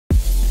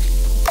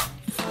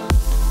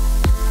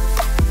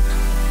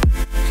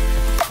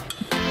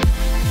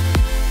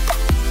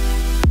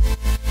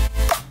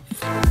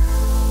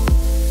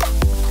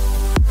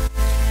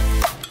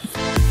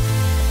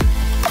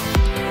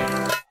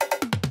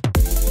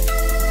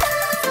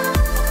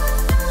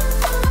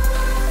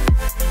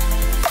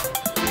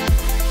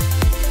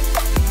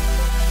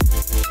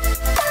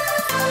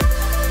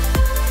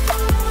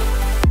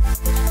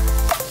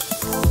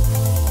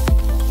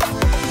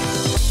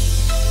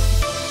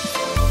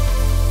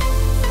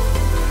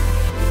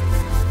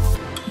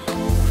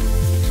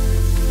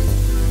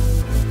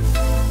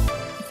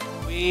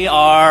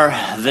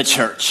the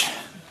church.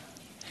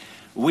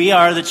 We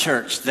are the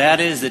church. That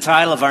is the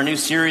title of our new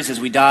series as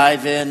we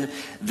dive in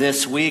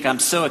this week. I'm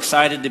so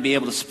excited to be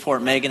able to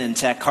support Megan and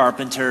Tech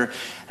Carpenter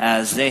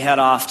as they head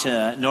off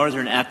to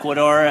northern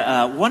Ecuador.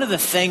 One of the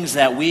things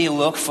that we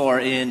look for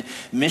in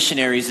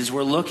missionaries is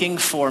we're looking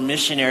for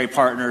missionary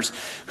partners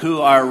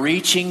who are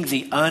reaching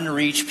the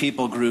unreached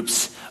people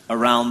groups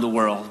around the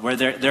world, where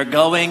they're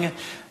going,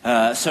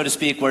 so to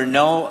speak, where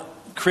no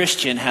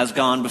Christian has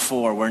gone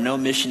before, where no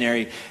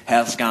missionary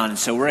has gone. And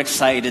so we're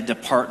excited to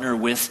partner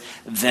with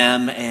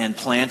them and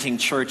planting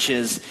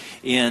churches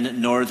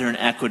in northern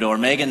Ecuador.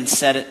 Megan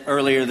said it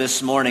earlier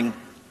this morning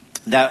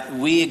that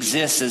we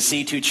exist as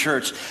C2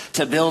 Church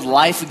to build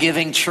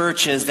life-giving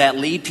churches that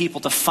lead people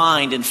to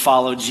find and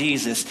follow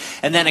Jesus.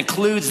 And that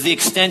includes the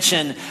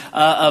extension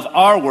of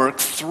our work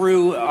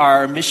through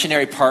our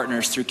missionary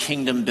partners, through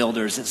Kingdom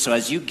Builders. And so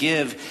as you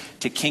give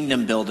to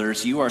Kingdom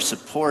Builders, you are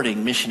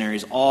supporting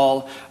missionaries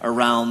all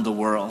around the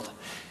world.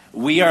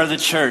 We are the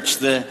church.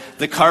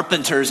 The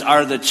Carpenters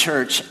are the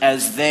church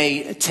as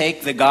they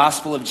take the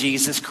gospel of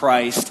Jesus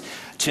Christ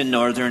to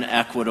northern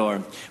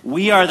Ecuador.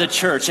 We are the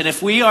church, and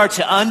if we are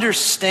to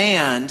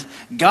understand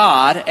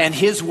God and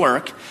His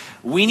work,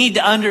 we need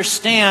to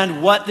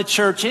understand what the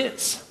church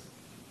is.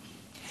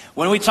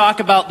 When we talk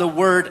about the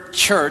word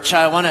church,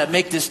 I want to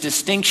make this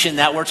distinction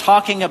that we're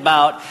talking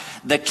about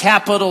the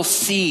capital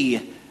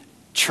C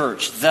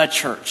church,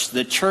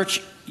 the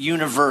church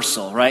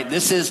universal, right?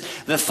 This is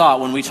the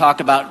thought when we talk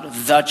about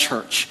the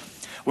church.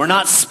 We're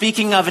not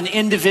speaking of an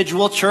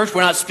individual church.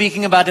 We're not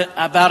speaking about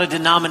a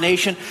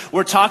denomination.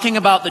 We're talking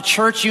about the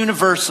church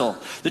universal,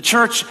 the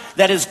church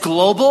that is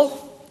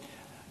global,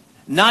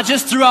 not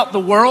just throughout the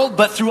world,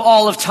 but through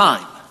all of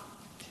time.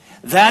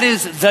 That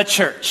is the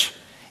church.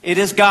 It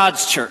is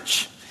God's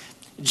church.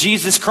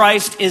 Jesus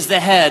Christ is the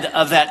head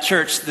of that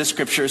church, the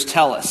scriptures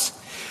tell us.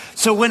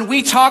 So when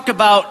we talk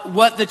about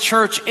what the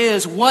church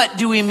is, what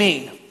do we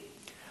mean?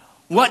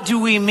 What do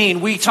we mean?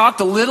 We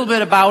talked a little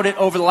bit about it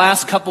over the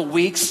last couple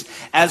weeks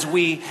as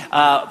we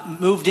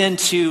moved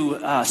into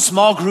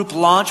small group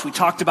launch. We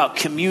talked about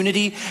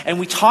community, and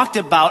we talked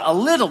about a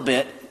little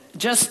bit,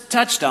 just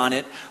touched on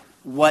it,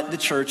 what the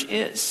church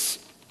is.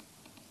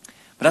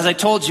 But as I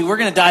told you, we're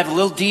going to dive a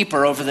little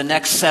deeper over the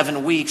next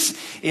 7 weeks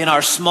in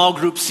our small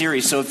group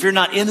series. So if you're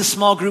not in the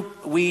small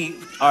group, we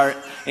are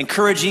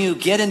encouraging you to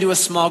get into a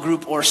small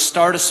group or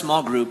start a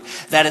small group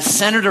that is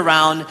centered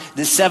around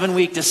this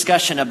 7-week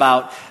discussion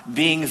about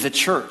being the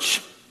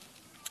church.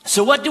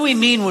 So what do we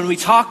mean when we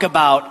talk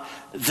about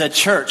the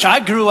church? I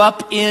grew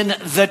up in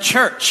the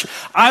church.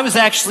 I was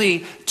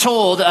actually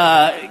told,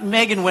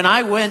 Megan, when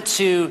I went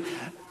to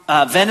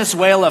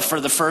Venezuela for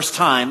the first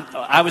time,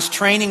 I was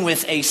training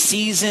with a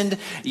seasoned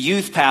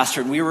youth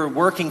pastor, and we were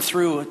working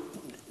through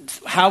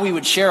how we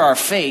would share our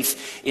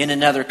faith in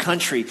another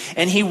country.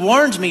 And he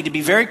warned me to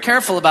be very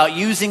careful about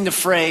using the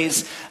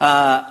phrase,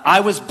 I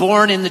was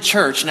born in the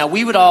church. Now,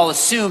 we would all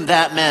assume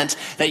that meant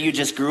that you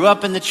just grew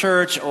up in the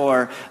church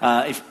or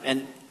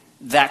and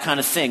that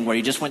kind of thing, where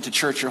you just went to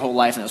church your whole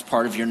life and it was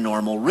part of your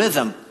normal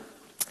rhythm.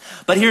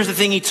 But here's the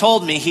thing he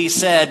told me. He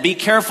said, be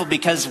careful,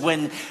 because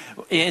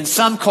in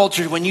some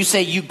cultures, when you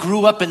say you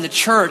grew up in the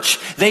church,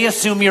 they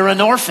assume you're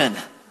an orphan.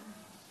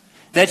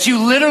 That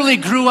you literally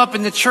grew up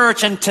in the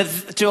church, and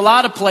to a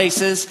lot of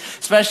places,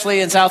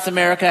 especially in South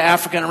America,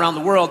 Africa, and around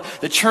the world,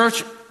 the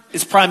church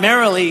is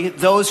primarily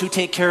those who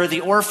take care of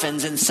the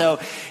orphans. And so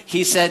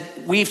he said,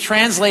 we've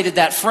translated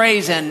that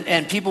phrase,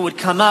 and people would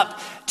come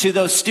up to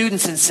those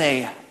students and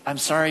say, I'm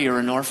sorry, you're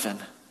an orphan.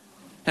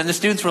 And the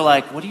students were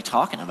like, what are you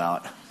talking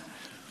about?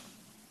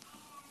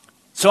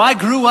 So I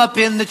grew up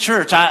in the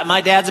church.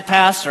 My dad's a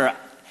pastor.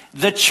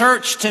 The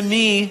church to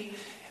me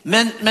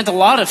meant a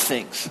lot of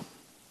things.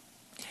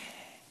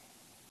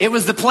 It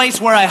was the place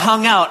where I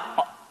hung out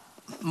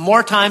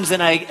more times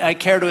than I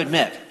care to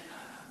admit.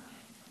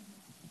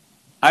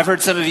 I've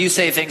heard some of you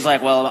say things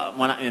like, well,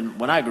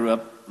 when I grew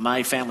up,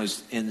 my family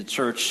was in the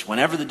church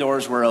whenever the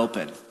doors were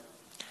open.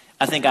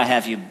 I think I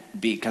have you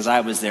beat, because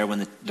I was there when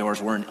the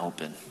doors weren't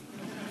open.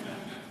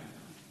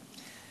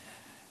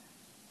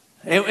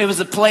 It was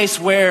a place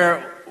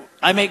where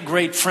I make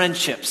great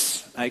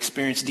friendships. I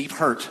experienced deep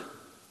hurt.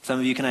 Some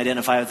of you can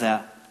identify with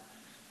that.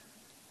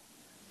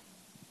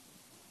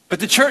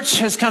 But the church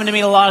has come to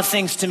mean a lot of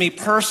things to me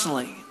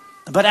personally.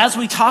 But as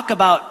we talk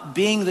about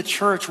being the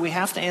church, we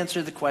have to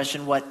answer the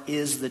question, what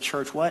is the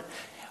church? What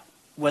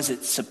was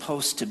it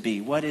supposed to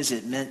be? What is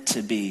it meant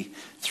to be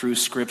through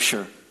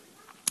Scripture?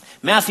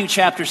 Matthew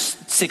chapter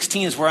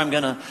 16 is where I'm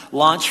going to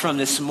launch from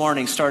this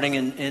morning, starting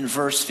in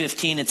verse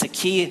 15. It's a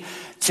key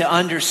to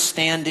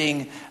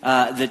understanding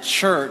the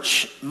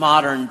church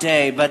modern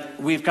day, but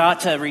we've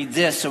got to read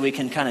this so we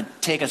can kind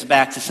of take us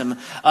back to some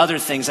other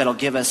things that'll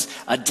give us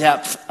a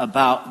depth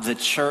about the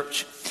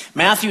church.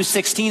 Matthew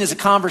 16 is a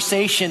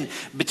conversation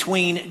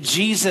between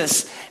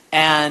Jesus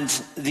and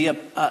the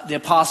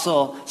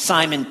apostle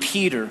Simon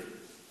Peter.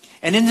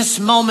 And in this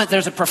moment,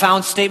 there's a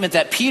profound statement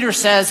that Peter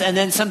says, and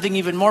then something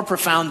even more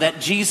profound that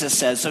Jesus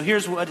says. So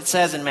here's what it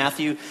says in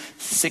Matthew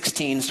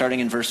 16, starting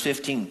in verse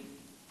 15.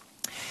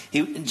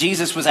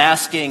 Jesus was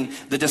asking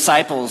the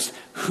disciples,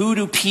 who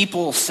do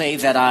people say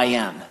that I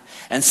am?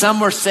 And some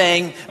were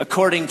saying,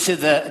 according to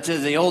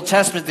the Old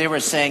Testament, they were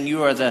saying,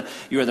 you are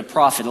the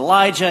prophet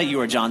Elijah,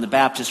 you are John the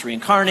Baptist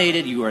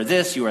reincarnated, you are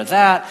this, you are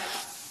that.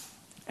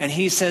 And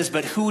he says,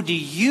 but who do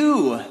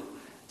you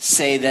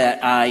say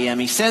that I am?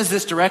 He says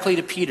this directly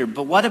to Peter.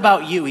 But what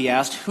about you? He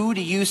asked, who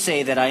do you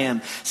say that I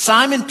am?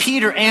 Simon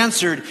Peter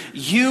answered,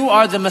 you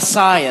are the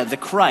Messiah, the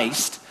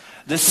Christ,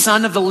 the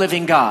Son of the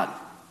living God.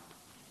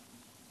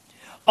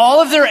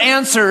 All of their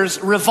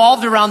answers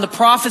revolved around the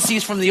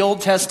prophecies from the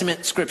Old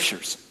Testament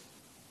scriptures.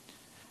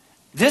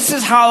 This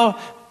is how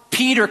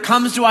Peter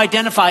comes to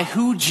identify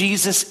who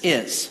Jesus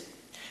is.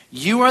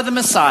 You are the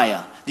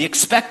Messiah, the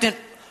expectant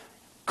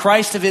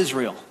Christ of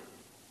Israel,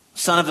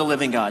 Son of the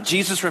living God.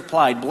 Jesus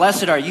replied,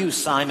 blessed are you,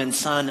 Simon,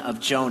 son of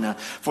Jonah,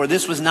 for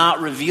this was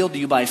not revealed to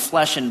you by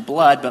flesh and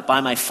blood, but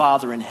by my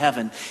Father in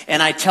heaven.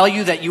 And I tell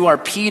you that you are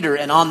Peter,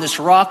 and on this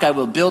rock I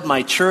will build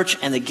my church,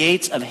 and the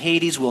gates of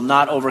Hades will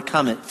not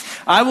overcome it.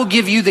 I will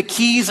give you the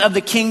keys of the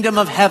kingdom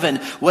of heaven.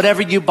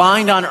 Whatever you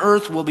bind on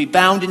earth will be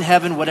bound in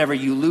heaven. Whatever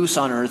you loose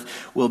on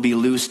earth will be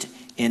loosed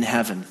in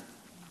heaven.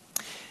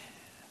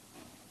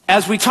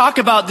 As we talk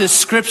about this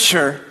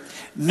scripture,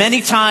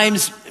 many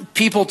times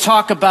people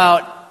talk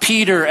about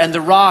Peter and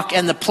the rock,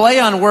 and the play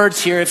on words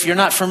here, if you're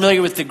not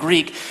familiar with the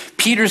Greek,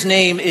 Peter's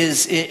name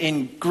is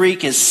in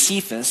Greek is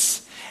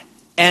Cephas,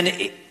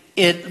 and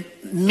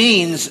it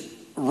means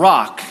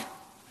rock.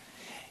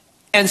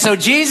 And so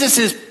Jesus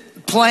is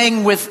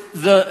playing with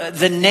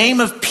the name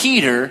of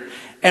Peter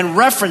and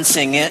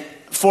referencing it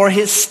for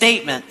his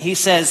statement. He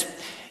says,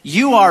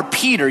 you are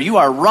Peter, you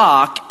are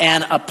rock,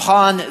 and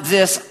upon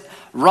this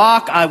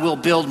rock I will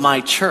build my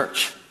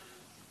church.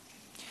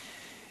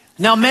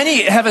 Now,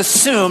 many have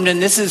assumed,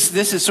 and this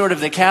is sort of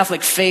the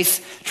Catholic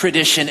faith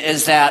tradition,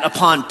 is that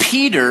upon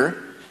Peter,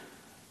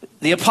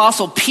 the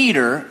Apostle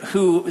Peter,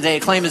 who they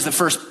claim is the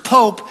first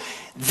pope,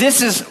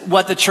 this is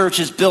what the church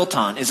is built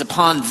on, is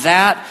upon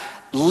that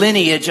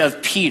lineage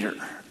of Peter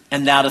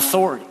and that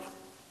authority.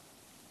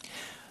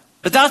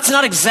 But that's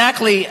not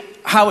exactly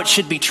how it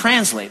should be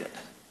translated.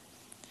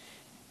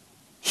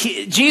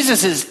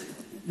 Jesus is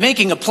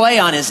making a play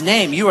on his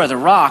name, you are the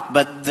rock,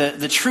 but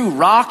the true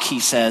rock, he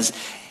says,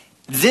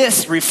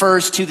 this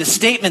refers to the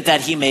statement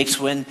that he makes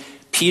when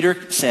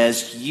Peter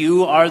says,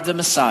 you are the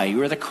Messiah,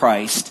 you are the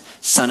Christ,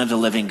 Son of the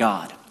living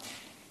God.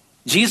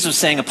 Jesus was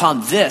saying,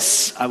 upon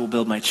this I will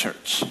build my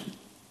church.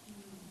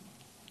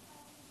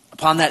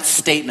 Upon that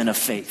statement of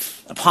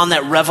faith, upon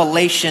that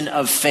revelation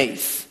of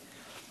faith.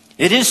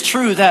 It is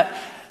true that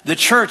the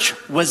church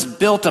was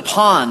built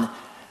upon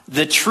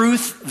the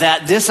truth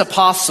that this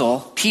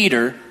apostle,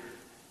 Peter,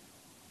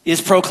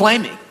 is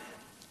proclaiming.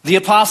 The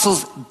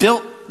apostles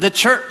built the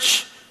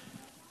church,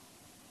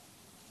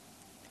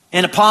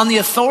 and upon the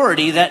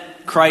authority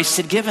that Christ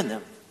had given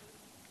them.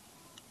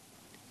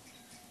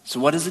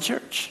 So what is the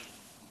church?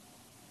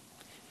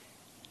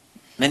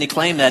 Many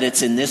claim that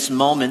it's in this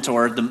moment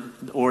or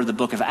the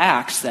book of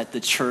Acts that the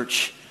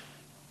church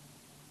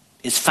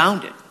is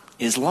founded,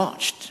 is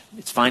launched.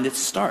 It's find its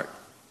start.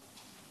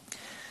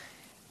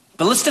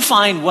 But let's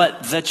define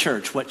what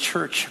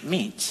church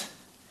means.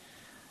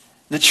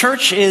 The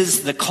church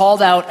is the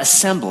called out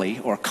assembly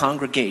or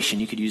congregation,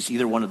 you could use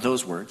either one of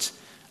those words,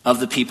 of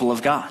the people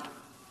of God.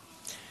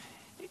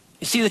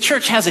 You see, the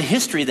church has a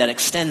history that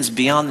extends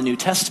beyond the New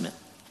Testament.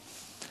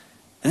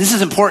 And this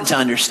is important to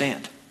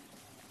understand.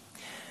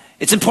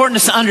 It's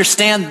important to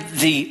understand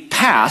the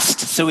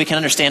past so we can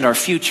understand our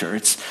future.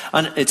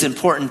 It's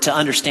important to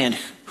understand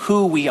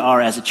who we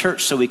are as a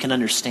church so we can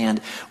understand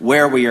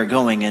where we are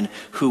going and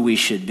who we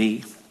should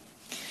be.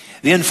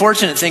 The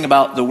unfortunate thing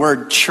about the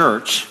word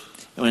church,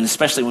 and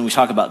especially when we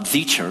talk about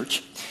the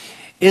church,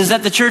 is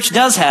that the church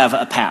does have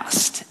a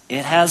past.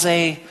 It has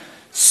a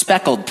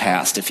speckled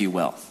past, if you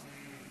will.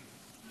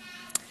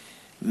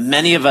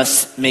 Many of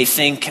us may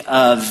think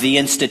of the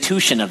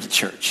institution of the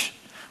church,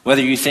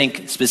 whether you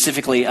think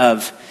specifically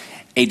of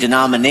a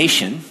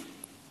denomination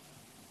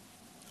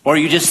or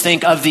you just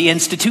think of the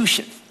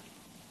institution.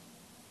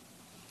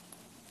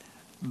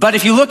 But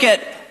if you look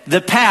at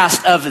the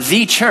past of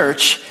the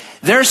church,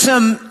 there's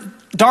some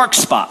dark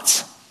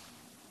spots.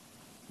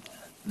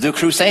 The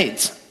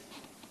Crusades,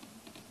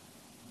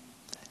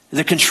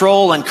 the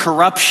control and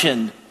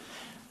corruption,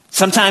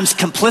 sometimes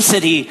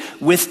complicity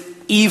with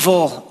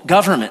evil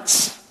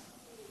governments,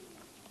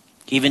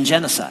 even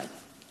genocide.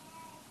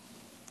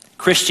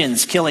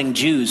 Christians killing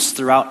Jews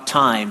throughout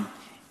time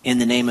in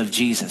the name of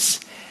Jesus.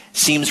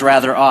 Seems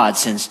rather odd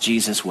since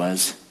Jesus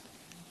was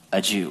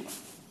a Jew.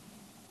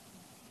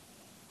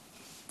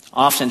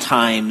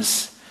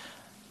 Oftentimes,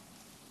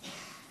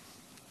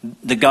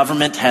 the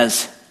government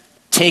has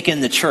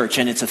taken the church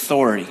and its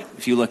authority.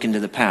 If you look into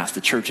the past,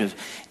 the Church of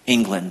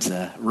England,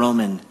 the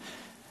Roman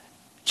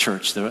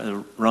Church,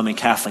 the Roman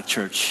Catholic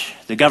Church,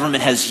 the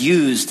government has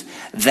used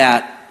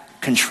that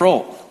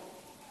control.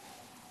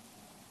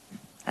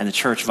 And the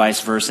church,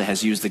 vice versa,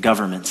 has used the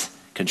government's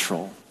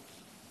control.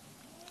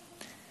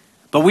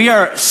 But we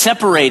are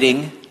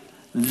separating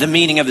the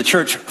meaning of the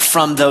church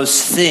from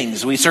those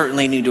things. We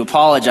certainly need to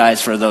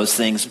apologize for those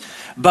things,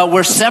 but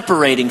we're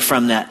separating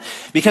from that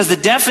because the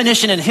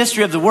definition and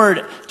history of the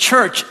word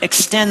church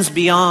extends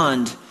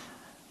beyond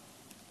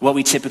what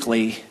we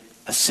typically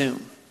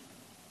assume.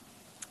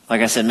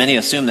 Like I said, many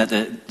assume that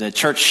the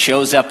church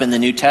shows up in the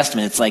New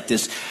Testament. It's like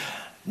this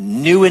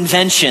new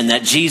invention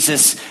that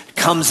Jesus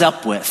comes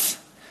up with.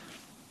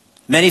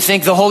 Many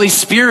think the Holy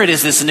Spirit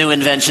is this new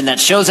invention that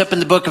shows up in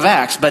the book of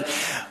Acts, but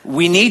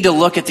we need to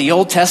look at the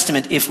Old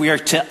Testament. If we are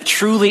to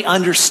truly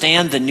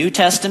understand the New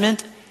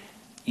Testament,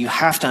 you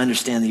have to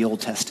understand the Old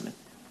Testament.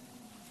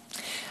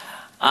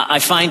 I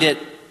find it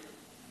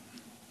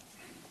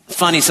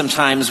funny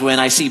sometimes when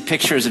I see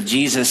pictures of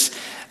Jesus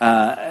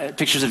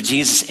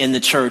in the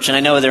church, and I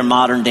know they're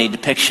modern day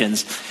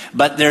depictions,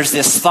 but there's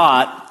this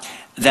thought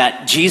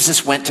that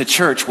Jesus went to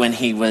church when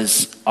he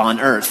was on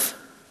earth.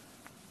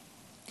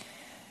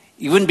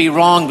 You wouldn't be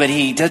wrong, but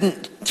he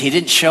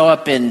didn't show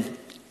up in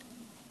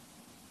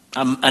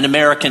an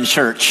American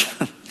church.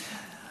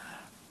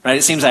 Right?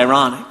 It seems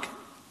ironic.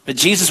 But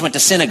Jesus went to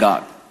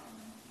synagogue.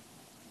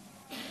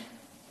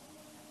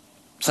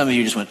 Some of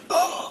you just went,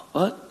 oh,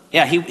 what?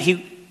 Yeah,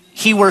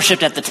 he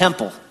worshiped at the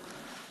temple.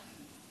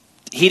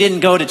 He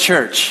didn't go to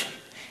church.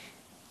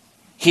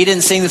 He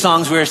didn't sing the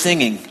songs we were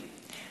singing.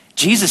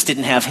 Jesus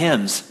didn't have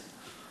hymns.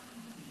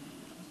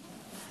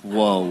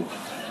 Whoa.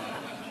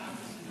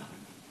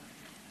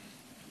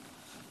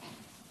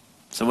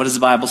 So what does the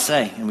Bible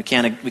say? And we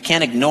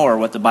can't ignore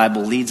what the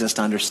Bible leads us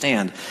to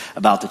understand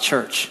about the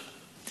church.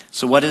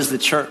 So what is the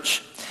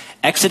church?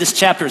 Exodus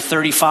chapter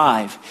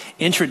 35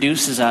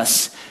 introduces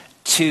us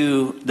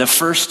to the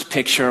first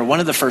picture, one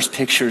of the first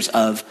pictures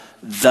of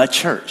the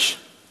church.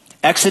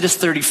 Exodus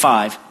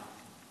 35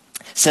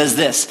 says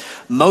this: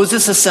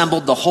 Moses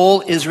assembled the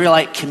whole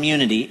Israelite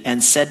community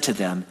and said to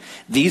them,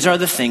 "These are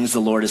the things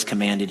the Lord has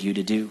commanded you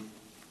to do."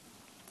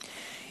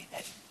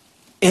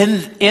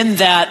 In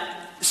that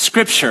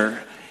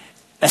scripture,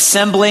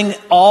 assembling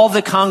all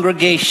the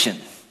congregation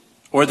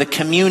or the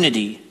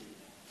community,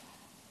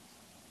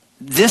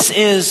 this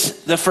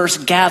is the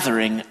first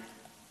gathering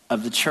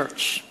of the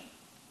church.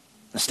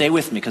 Now stay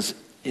with me because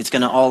it's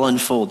going to all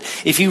unfold.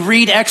 If you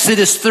read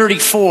Exodus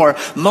 34,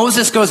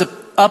 Moses goes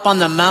up on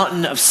the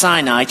mountain of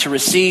Sinai to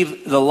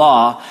receive the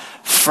law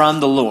from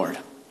the Lord.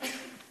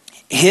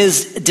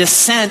 His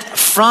descent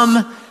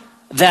from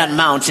that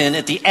mountain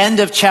at the end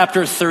of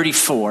chapter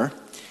 34,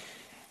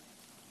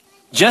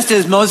 just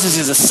as Moses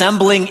is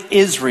assembling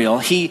Israel,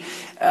 he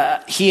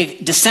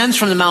descends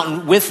from the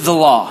mountain with the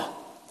law.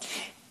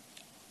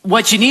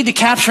 What you need to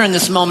capture in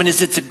this moment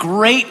is it's a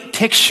great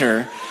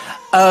picture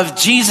of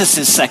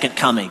Jesus' second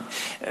coming.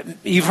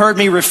 You've heard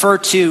me refer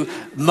to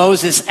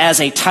Moses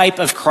as a type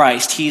of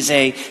Christ. He's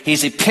a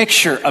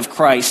picture of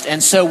Christ.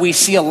 And so we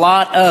see a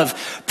lot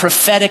of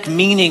prophetic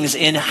meanings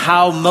in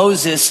how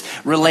Moses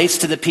relates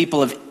to the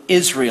people of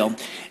Israel.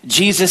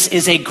 Jesus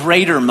is a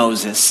greater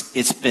Moses,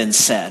 it's been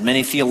said.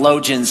 Many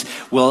theologians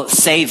will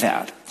say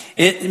that.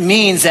 It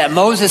means that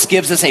Moses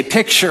gives us a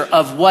picture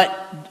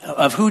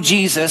of who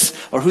Jesus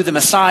or who the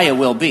Messiah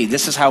will be.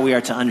 This is how we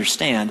are to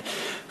understand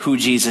who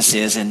Jesus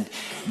is. And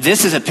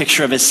this is a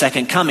picture of his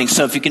second coming.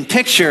 So if you can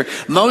picture,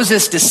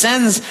 Moses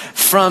descends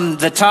from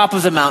the top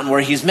of the mountain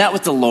where he's met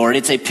with the Lord.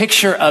 It's a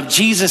picture of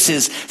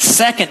Jesus'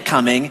 second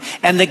coming.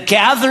 And the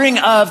gathering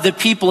of the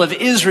people of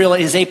Israel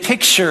is a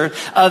picture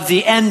of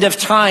the end of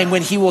time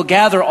when he will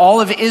gather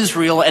all of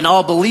Israel and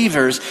all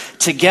believers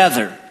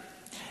together.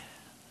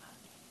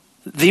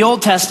 The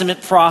Old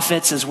Testament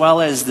prophets as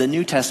well as the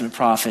New Testament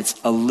prophets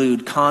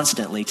allude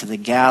constantly to the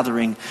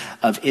gathering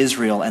of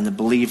Israel and the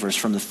believers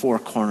from the four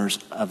corners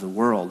of the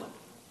world.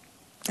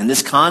 And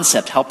this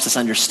concept helps us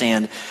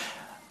understand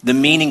the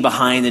meaning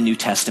behind the New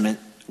Testament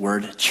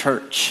word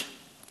church.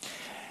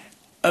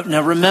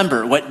 Now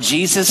remember, what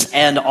Jesus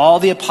and all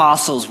the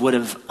apostles would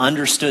have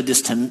understood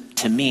this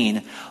to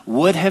mean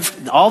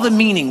all the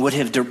meaning would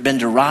have been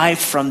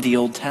derived from the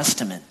Old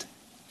Testament.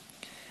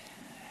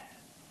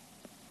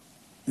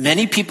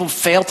 Many people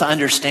fail to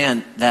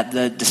understand that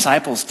the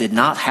disciples did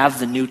not have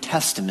the New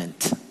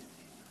Testament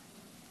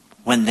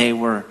when they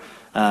were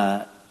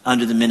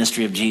under the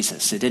ministry of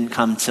Jesus. It didn't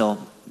come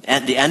till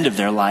at the end of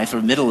their life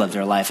or middle of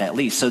their life at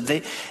least. So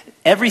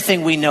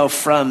everything we know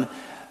from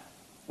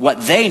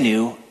what they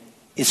knew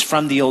is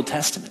from the Old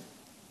Testament.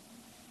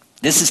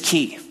 This is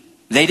key.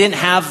 They didn't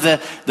have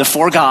the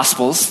four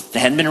Gospels. They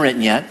hadn't been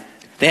written yet.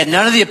 They had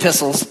none of the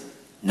epistles.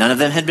 None of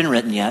them had been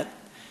written yet.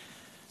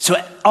 So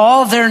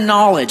all their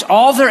knowledge,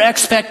 all their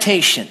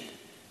expectation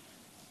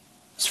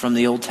is from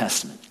the Old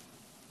Testament.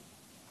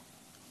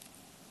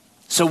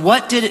 So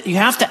you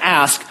have to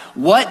ask,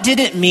 what did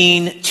it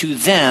mean to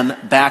them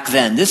back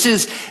then? This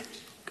is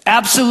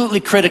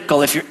absolutely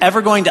critical. If you're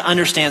ever going to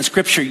understand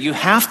Scripture, you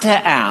have to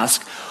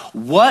ask,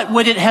 what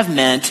would it have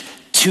meant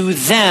to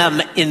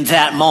them in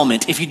that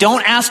moment? If you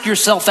don't ask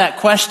yourself that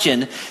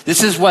question,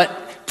 this is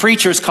what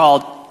preachers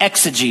call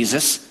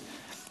exegesis.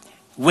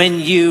 When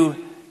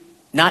you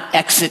not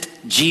exit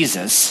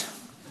Jesus,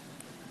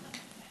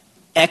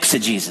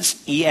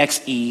 exegesis,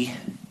 E-X-E,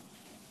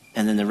 and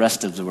and then the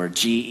rest of the word,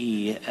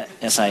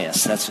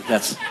 G-E-S-I-S.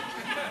 That's.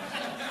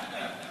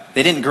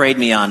 They didn't grade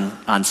me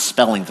on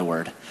spelling the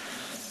word.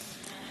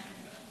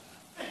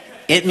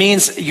 It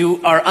means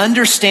you are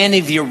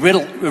understanding the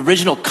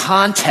original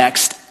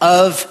context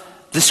of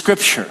the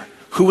scripture.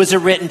 Who was it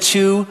written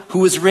to? Who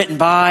was it written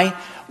by?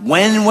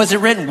 When was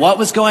it written? What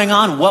was going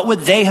on? What would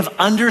they have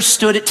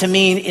understood it to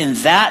mean in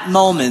that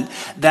moment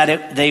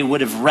that they would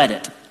have read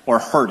it or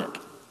heard it?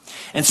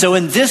 And so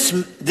in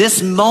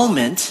this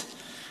moment,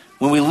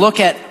 when we look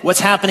at what's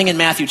happening in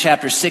Matthew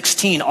chapter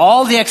 16,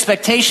 all the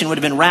expectation would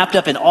have been wrapped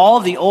up in all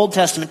of the Old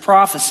Testament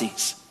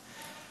prophecies.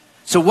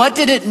 So what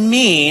did it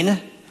mean?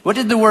 What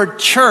did the word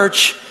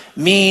church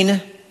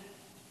mean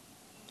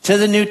to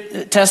the New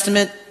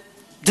Testament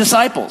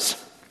disciples?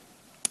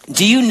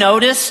 Do you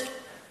notice?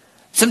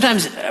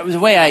 Sometimes the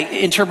way I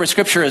interpret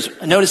scripture is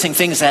noticing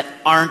things that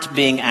aren't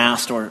being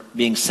asked or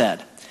being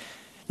said.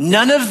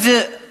 None of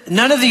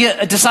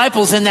the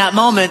disciples in that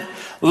moment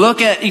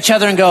look at each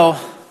other and go,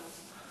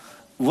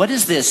 what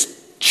is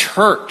this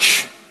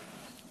church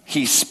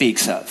he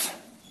speaks of?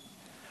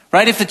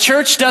 Right? If the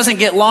church doesn't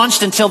get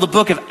launched until the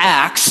book of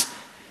Acts,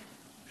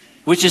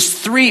 which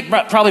is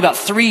probably about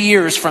 3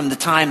 years from the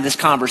time this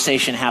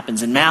conversation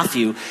happens in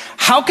Matthew,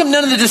 how come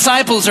none of the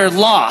disciples are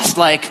lost?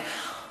 Like,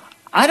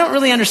 I don't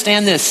really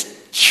understand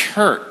this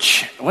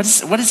church. What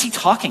is he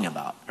talking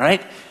about,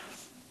 right?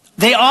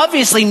 They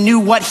obviously knew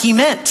what he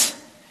meant.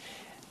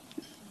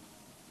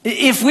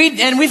 If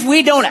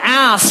we don't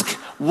ask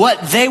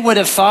what they would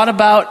have thought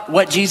about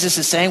what Jesus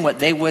is saying, what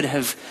they would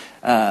have,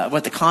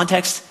 what the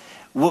context,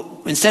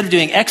 instead of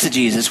doing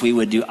exegesis, we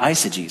would do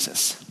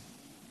eisegesis.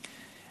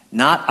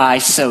 Not I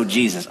so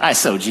Jesus. I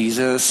so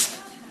Jesus.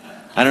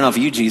 I don't know if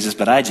you Jesus,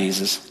 but I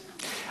Jesus.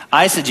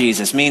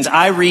 Eisegesis means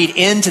I read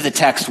into the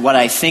text what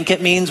I think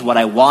it means, what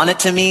I want it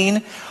to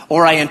mean,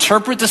 or I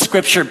interpret the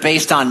scripture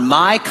based on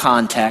my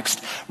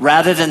context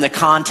rather than the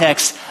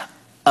context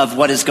of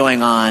what is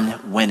going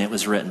on when it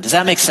was written. Does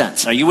that make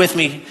sense? Are you with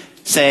me?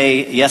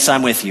 Say, yes,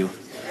 I'm with you.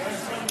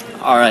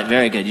 All right,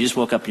 very good. You just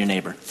woke up your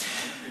neighbor.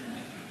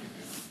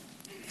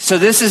 So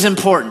this is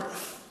important,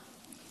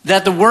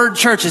 that the word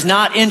church is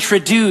not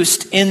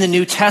introduced in the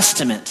New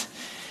Testament.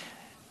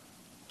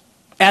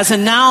 As a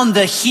noun,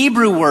 the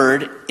Hebrew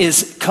word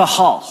is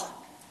kahal,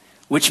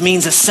 which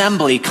means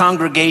assembly,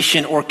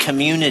 congregation, or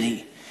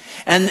community.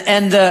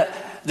 And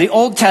the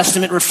Old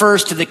Testament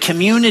refers to the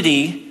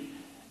community,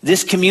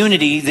 this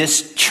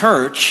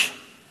church,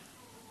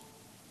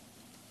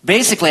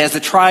 basically as the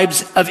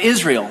tribes of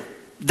Israel.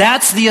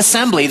 That's the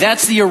assembly.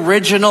 That's the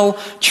original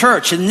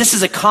church. And this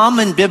is a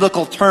common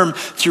biblical term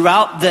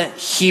throughout the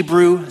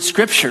Hebrew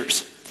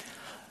scriptures.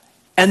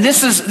 And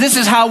this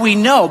is how we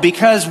know,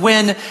 because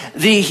when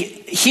the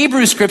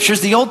Hebrew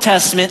scriptures, the Old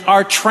Testament,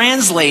 are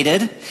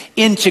translated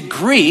into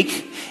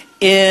Greek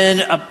in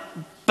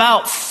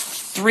about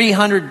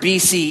 300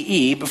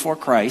 BCE, before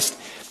Christ,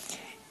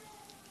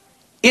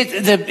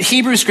 the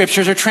Hebrew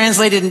scriptures are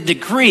translated into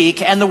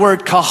Greek, and the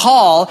word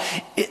kahal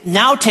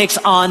now takes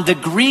on the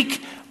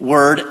Greek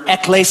word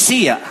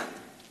ecclesia.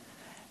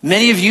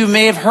 Many of you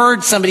may have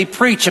heard somebody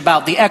preach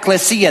about the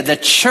ecclesia, the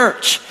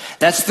church.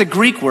 That's the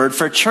Greek word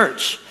for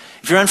church.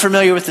 If you're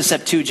unfamiliar with the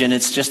Septuagint,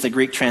 it's just the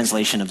Greek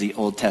translation of the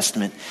Old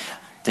Testament.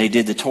 They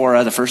did the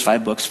Torah, the first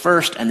 5 books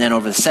first, and then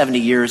over the 70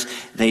 years,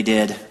 they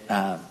did,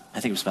 I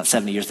think it was about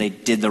 70 years, they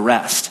did the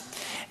rest.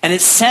 And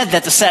it's said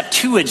that the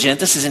Septuagint,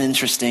 this is an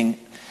interesting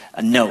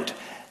note,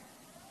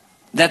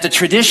 that the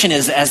tradition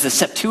is, as the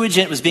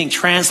Septuagint was being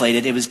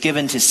translated, it was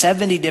given to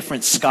 70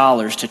 different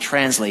scholars to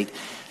translate,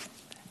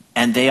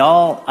 and they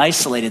all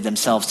isolated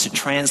themselves to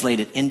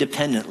translate it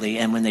independently,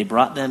 and when they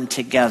brought them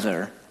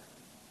together,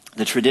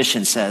 the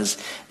tradition says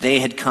they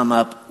had come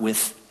up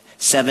with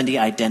 70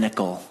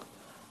 identical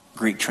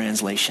Greek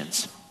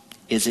translations.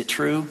 Is it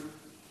true?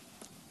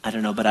 I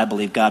don't know, but I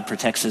believe God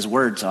protects his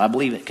word, so I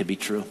believe it could be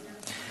true.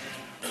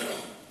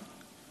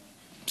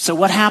 So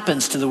what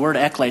happens to the word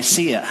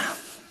ecclesia?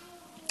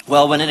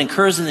 Well, when it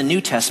occurs in the New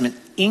Testament,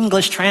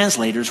 English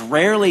translators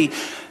rarely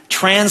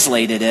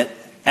translated it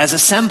as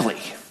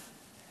assembly.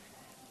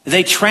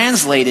 They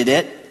translated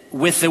it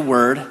with the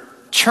word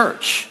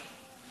church.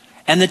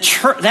 And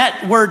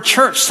that word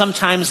church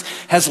sometimes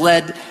has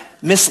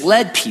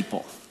misled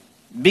people.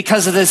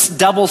 Because of this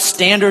double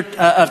standard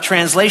of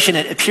translation,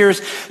 it appears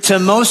to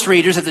most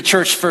readers that the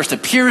church first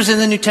appears in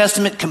the New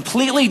Testament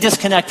completely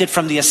disconnected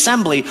from the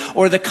assembly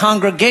or the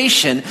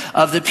congregation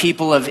of the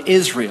people of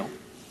Israel.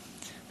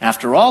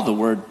 After all, the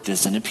word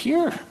doesn't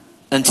appear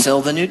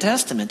until the New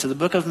Testament, to the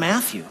book of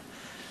Matthew.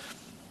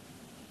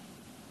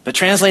 But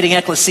translating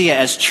ecclesia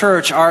as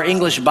church, our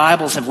English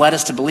Bibles have led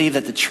us to believe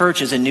that the church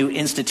is a new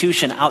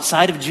institution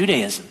outside of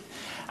Judaism,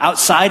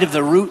 outside of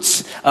the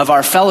roots of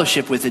our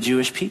fellowship with the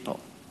Jewish people.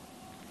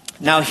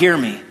 Now hear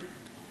me.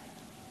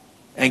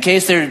 In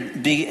case there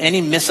be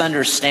any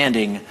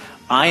misunderstanding,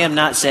 I am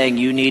not saying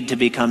you need to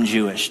become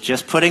Jewish.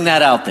 Just putting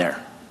that out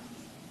there.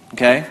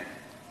 Okay?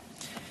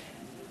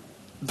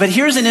 But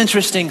here's an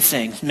interesting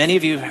thing. Many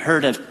of you have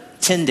heard of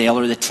Tyndale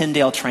or the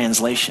Tyndale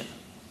translation.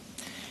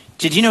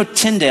 Did you know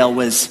Tyndale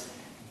was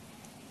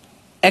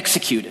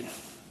executed.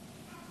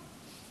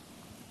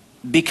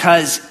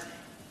 Because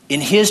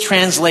in his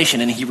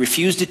translation, and he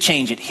refused to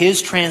change it,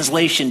 his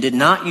translation did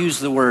not use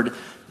the word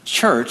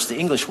church, the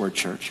English word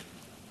church,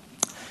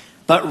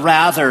 but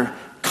rather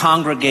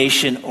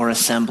congregation or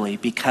assembly,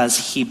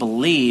 because he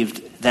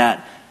believed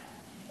that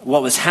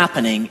what was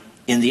happening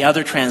in the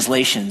other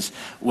translations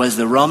was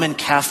the Roman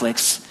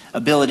Catholics'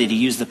 ability to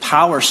use the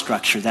power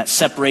structure that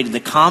separated the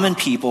common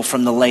people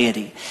from the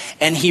laity.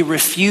 And he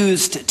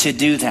refused to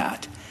do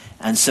that.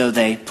 And so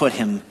they put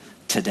him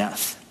to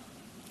death.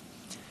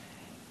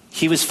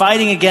 He was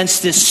fighting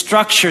against this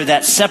structure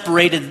that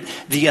separated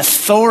the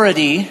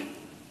authority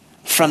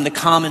from the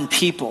common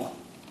people.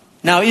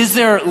 Now, is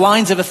there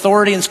lines of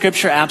authority in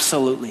Scripture?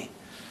 Absolutely.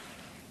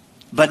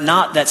 But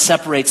not that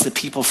separates the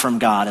people from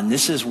God. And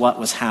this is what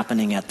was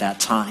happening at that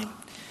time.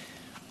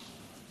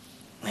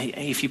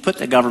 If you put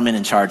the government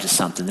in charge of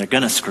something, they're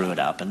going to screw it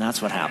up. And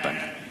that's what happened.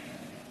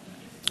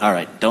 All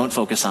right, don't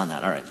focus on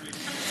that. All right.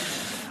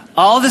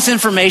 All this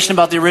information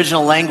about the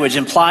original language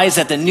implies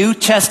that the New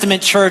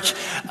Testament church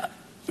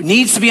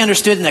needs to be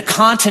understood in the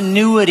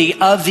continuity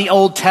of the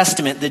Old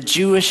Testament, the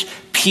Jewish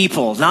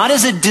people. Not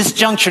as a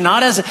disjuncture,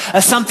 not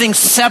as something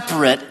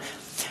separate.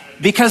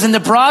 Because in the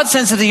broad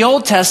sense of the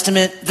Old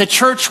Testament, the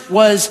church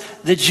was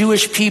the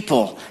Jewish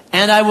people.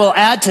 And I will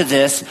add to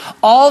this,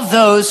 all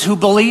those who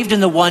believed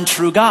in the one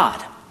true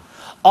God.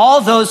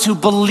 All those who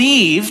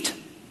believed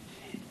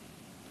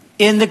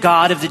in the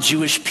God of the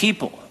Jewish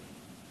people.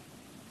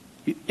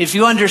 If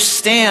you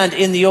understand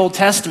in the Old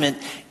Testament,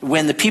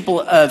 when the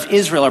people of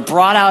Israel are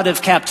brought out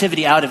of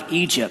captivity, out of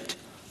Egypt,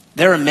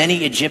 there are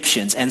many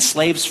Egyptians and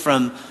slaves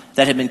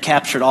that had been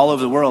captured all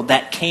over the world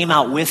that came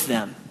out with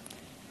them.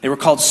 They were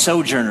called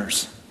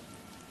sojourners.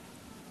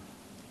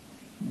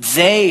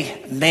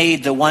 They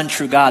made the one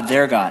true God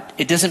their God.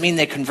 It doesn't mean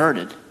they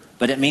converted,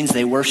 but it means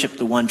they worshiped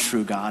the one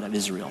true God of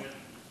Israel.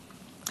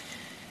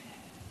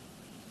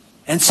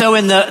 And so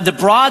in the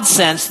broad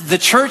sense, the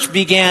church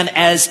began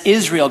as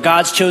Israel,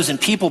 God's chosen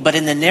people. But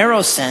in the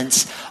narrow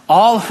sense,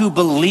 all who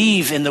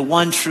believe in the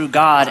one true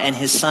God and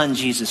his Son,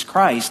 Jesus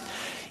Christ,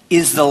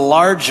 is the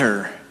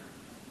larger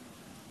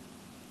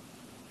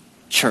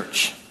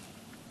church.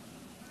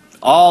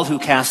 All who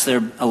cast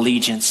their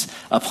allegiance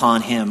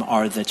upon him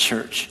are the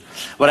church.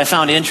 What I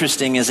found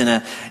interesting is in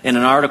an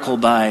article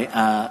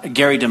by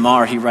Gary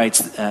DeMar, he writes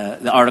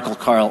the article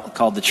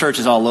called "The Church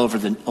is All Over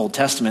the Old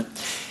Testament."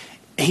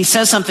 He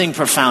says something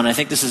profound. I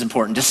think this is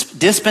important.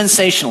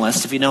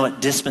 Dispensationalists, if you know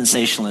what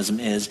dispensationalism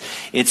is,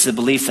 it's the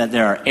belief that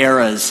there are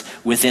eras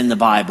within the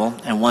Bible,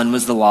 and one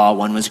was the law,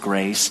 one was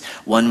grace,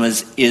 one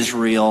was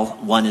Israel,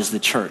 one is the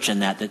church,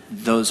 and that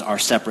those are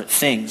separate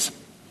things.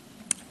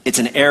 It's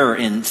an error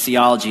in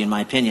theology, in my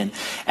opinion.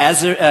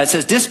 As it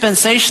says,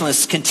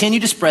 dispensationalists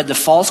continue to spread the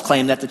false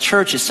claim that the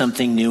church is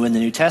something new in the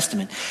New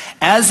Testament.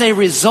 As a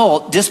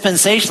result,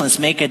 dispensationalists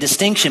make a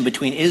distinction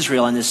between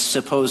Israel and this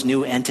supposed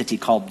new entity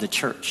called the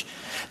church.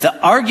 The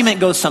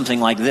argument goes something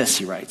like this,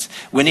 he writes.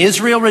 When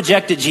Israel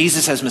rejected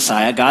Jesus as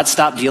Messiah, God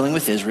stopped dealing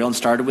with Israel and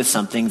started with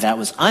something that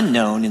was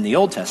unknown in the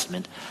Old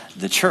Testament,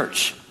 the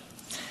church.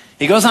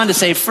 He goes on to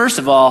say, first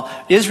of all,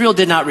 Israel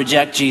did not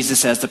reject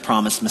Jesus as the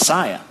promised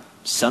Messiah.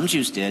 Some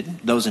Jews did,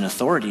 those in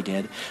authority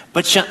did,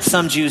 but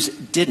some Jews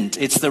didn't.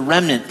 It's the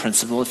remnant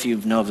principle, if you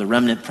know of the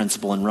remnant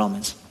principle in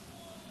Romans.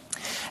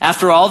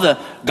 After all, the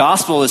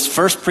gospel was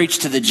first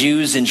preached to the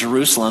Jews in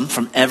Jerusalem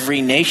from every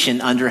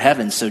nation under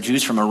heaven. So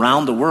Jews from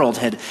around the world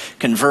had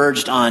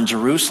converged on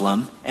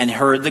Jerusalem and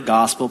heard the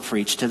gospel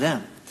preached to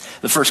them.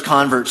 The first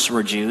converts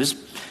were Jews.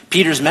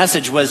 Peter's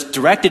message was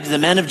directed to the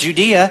men of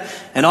Judea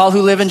and all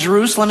who live in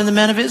Jerusalem and the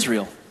men of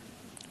Israel.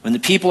 When the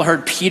people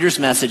heard Peter's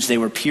message, they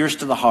were pierced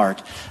to the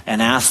heart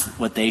and asked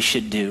what they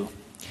should do.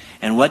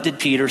 And what did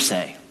Peter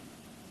say?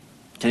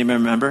 Can you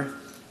remember?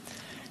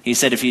 He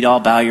said, if you'd all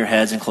bow your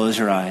heads and close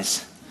your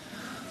eyes.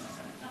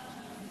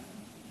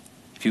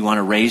 If you want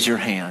to raise your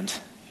hand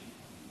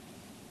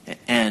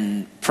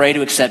and pray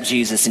to accept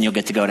Jesus and you'll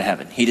get to go to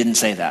heaven. He didn't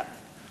say that.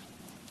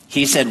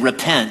 He said,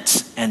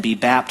 repent and be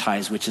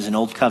baptized, which is an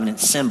old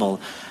covenant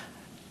symbol,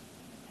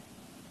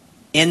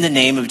 in the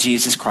name of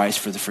Jesus Christ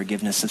for the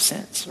forgiveness of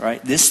sins,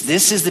 right?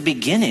 This is the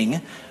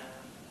beginning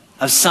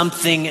of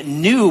something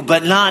new,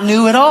 but not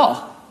new at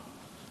all.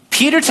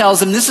 Peter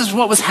tells them this is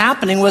what was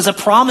happening, was a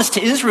promise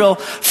to Israel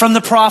from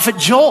the prophet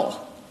Joel.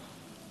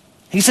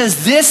 He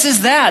says, this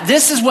is that.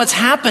 This is what's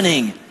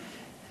happening.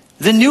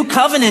 The new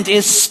covenant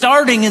is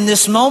starting in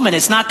this moment.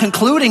 It's not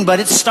concluding, but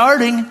it's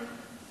starting.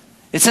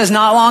 It says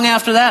not long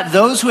after that,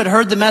 those who had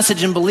heard the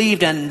message and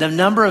believed, and the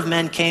number of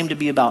men came to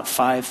be about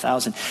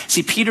 5,000.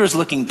 See, Peter is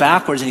looking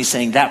backwards and he's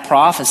saying that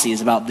prophecy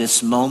is about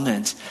this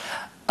moment,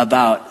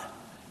 about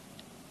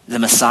the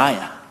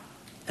Messiah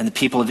and the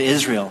people of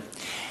Israel.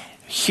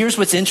 Here's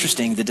what's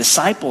interesting. The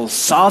disciples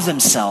saw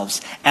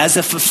themselves as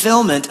a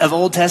fulfillment of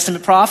Old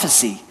Testament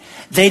prophecy.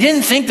 They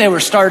didn't think they were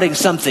starting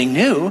something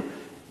new.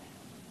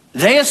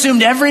 They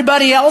assumed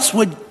everybody else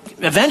would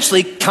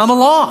eventually come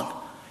along.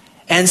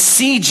 and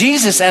see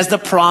Jesus as the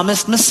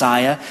promised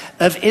Messiah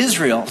of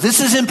Israel.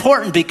 This is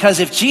important because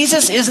if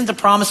Jesus isn't the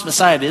promised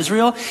Messiah of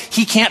Israel,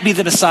 he can't be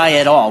the Messiah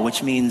at all,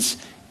 which means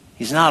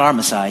he's not our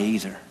Messiah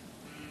either.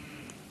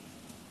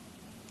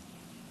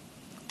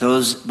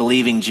 Those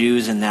believing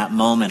Jews in that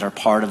moment are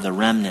part of the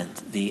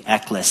remnant, the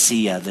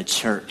ecclesia, the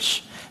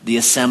church, the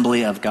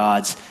assembly of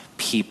God's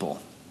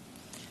people.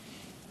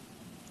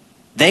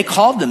 They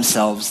called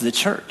themselves the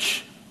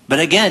church. But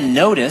again,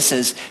 notice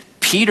as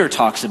Peter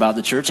talks about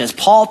the church, as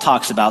Paul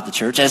talks about the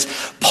church, as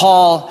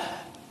Paul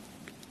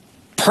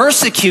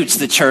persecutes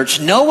the church,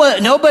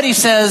 nobody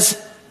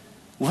says,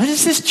 what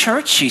is this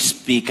church you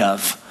speak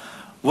of?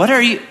 What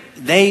are you?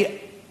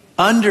 They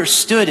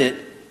understood it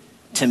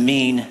to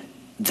mean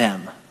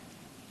them.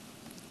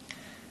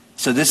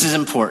 So this is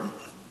important.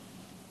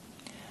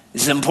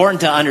 This is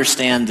important to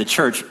understand the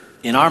church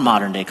in our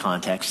modern day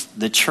context.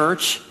 The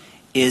church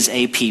is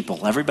a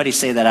people. Everybody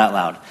say that out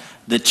loud.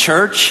 The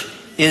church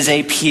is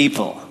a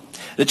people.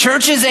 The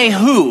church is a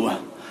who,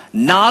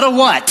 not a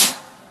what,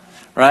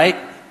 right?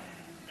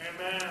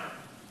 Amen.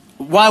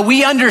 While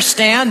we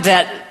understand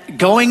that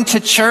going to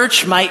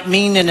church might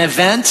mean an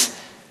event,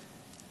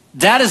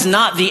 that is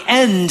not the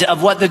end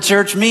of what the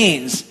church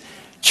means.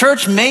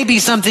 Church may be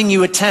something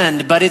you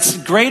attend, but it's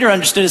greater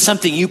understood as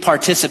something you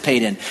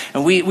participate in.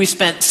 And we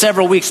spent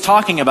several weeks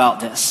talking about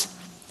this.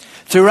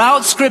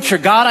 Throughout Scripture,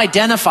 God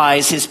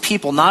identifies his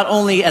people not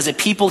only as a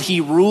people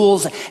he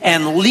rules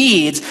and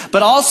leads,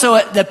 but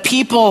also the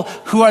people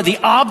who are the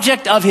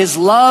object of his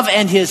love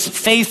and his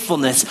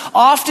faithfulness,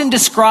 often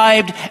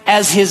described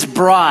as his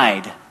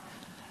bride.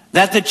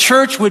 That the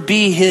church would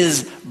be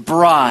his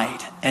bride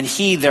and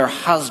he their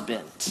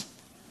husband.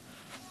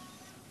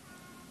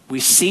 We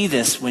see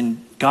this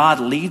when God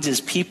leads his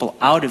people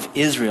out of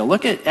Israel.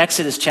 Look at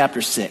Exodus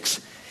chapter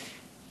 6.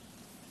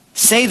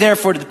 Say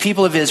therefore to the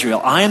people of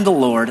Israel, I am the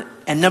Lord.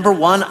 And number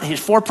one, his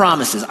 4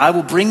 promises. I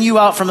will bring you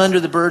out from under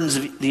the burdens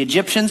of the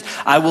Egyptians.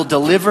 I will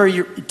deliver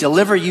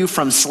you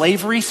from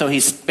slavery. So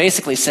he's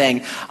basically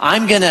saying,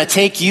 I'm going to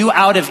take you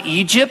out of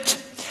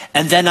Egypt,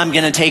 and then I'm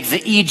going to take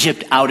the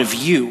Egypt out of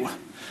you.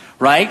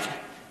 Right?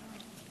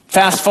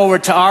 Fast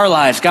forward to our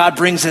lives. God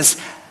brings us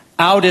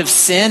out of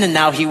sin, and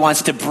now he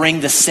wants to bring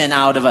the sin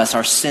out of us,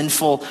 our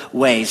sinful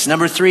ways.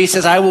 Number 3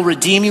 says, I will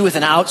redeem you with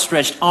an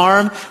outstretched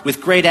arm,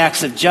 with great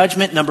acts of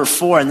judgment. Number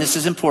 4, and this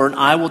is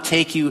important, I will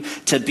take you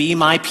to be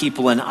my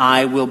people, and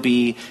I will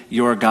be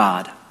your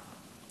God.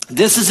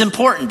 This is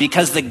important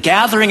because the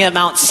gathering at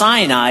Mount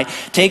Sinai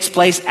takes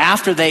place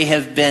after they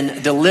have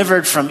been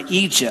delivered from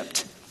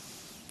Egypt.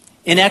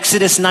 In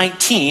Exodus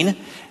 19,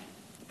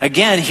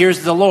 again,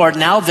 here's the Lord.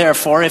 Now,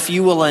 therefore, if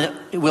you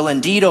will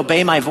indeed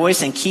obey my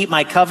voice and keep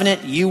my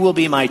covenant, you will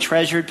be my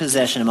treasured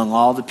possession among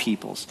all the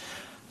peoples.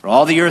 For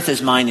all the earth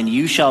is mine, and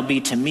you shall be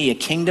to me a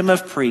kingdom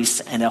of priests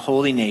and a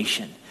holy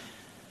nation.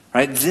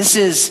 Right? This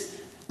is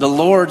the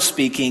Lord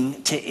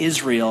speaking to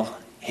Israel,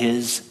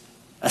 his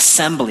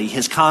assembly,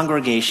 his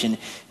congregation,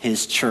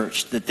 his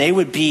church, that they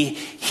would be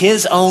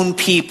his own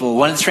people.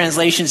 One of the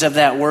translations of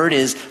that word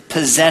is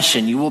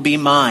possession. You will be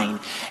mine.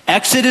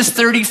 Exodus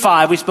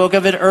 35, we spoke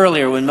of it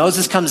earlier, when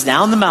Moses comes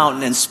down the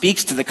mountain and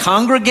speaks to the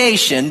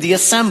congregation, the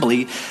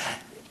assembly,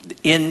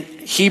 in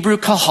Hebrew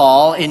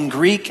kahal, in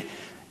Greek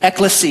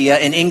ecclesia,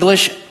 in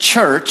English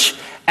church,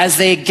 as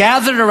they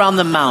gathered around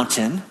the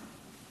mountain.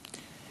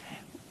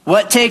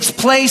 What takes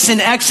place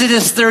in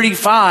Exodus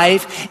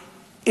 35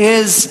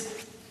 is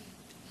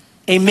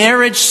a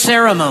marriage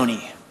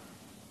ceremony.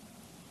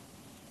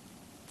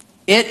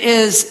 It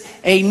is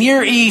a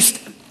Near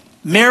East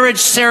marriage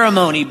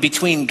ceremony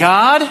between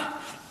God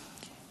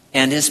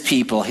and his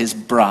people, his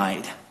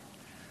bride.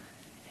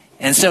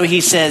 And so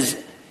he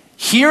says,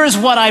 here is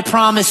what I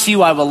promise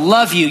you. I will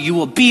love you. You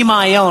will be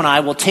my own.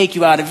 I will take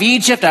you out of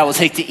Egypt. I will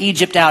take the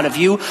Egypt out of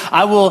you.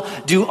 I will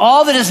do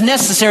all that is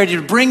necessary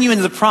to bring you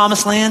into the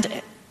promised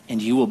land,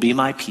 and you will be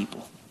my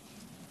people.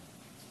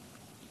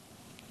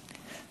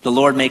 The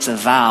Lord makes a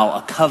vow,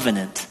 a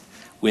covenant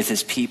with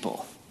his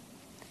people.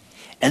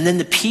 And then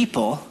the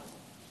people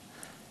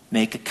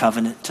make a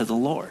covenant to the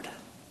Lord.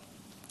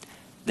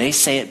 They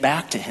say it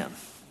back to him.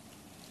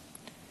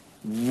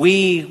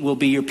 We will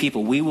be your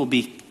people. We will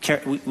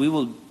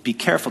be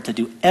careful to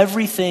do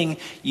everything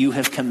you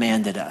have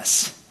commanded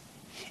us.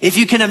 If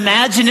you can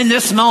imagine in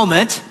this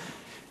moment,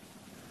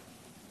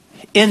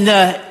 in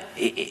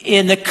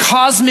the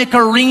cosmic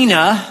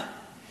arena,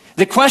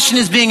 the question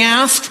is being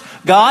asked,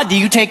 God, do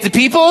you take the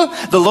people?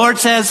 The Lord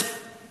says,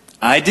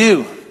 I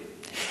do.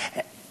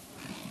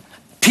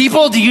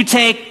 People, do you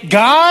take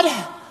God?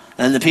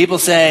 And the people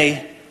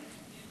say,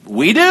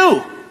 we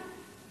do.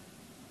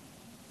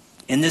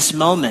 In this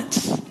moment,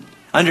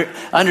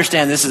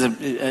 understand this is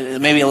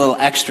maybe a little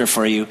extra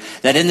for you,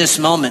 that in this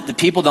moment, the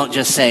people don't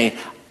just say,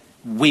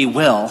 we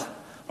will,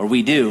 or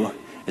we do.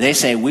 They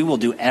say, we will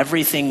do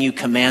everything you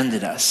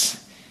commanded us.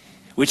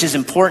 Which is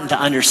important to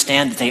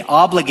understand that they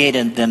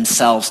obligated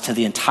themselves to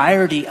the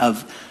entirety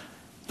of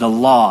the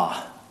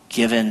law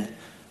given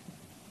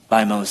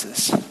by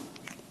Moses.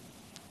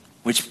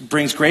 which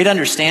brings great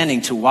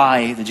understanding to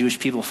why the Jewish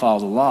people follow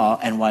the law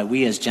and why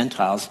we as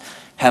Gentiles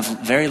have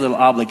very little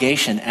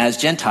obligation as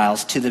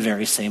Gentiles to the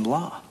very same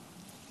law.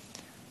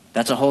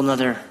 That's a whole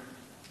other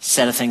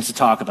set of things to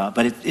talk about,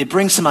 but it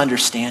brings some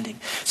understanding.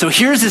 So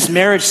here's this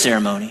marriage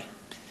ceremony.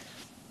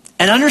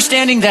 And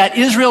understanding that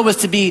Israel was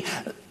to be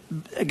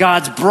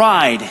God's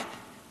bride.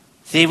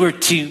 They were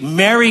to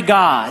marry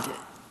God.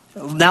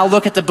 Now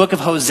look at the book of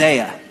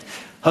Hosea.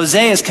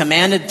 Hosea is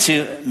commanded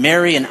to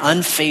marry an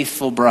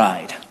unfaithful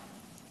bride.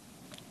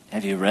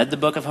 Have you read the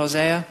book of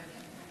Hosea?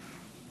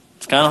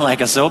 It's kind of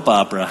like a soap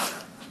opera.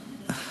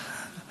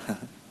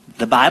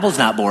 The Bible's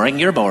not boring,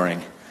 you're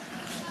boring.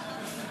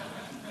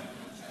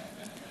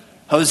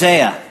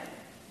 Hosea,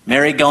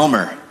 marry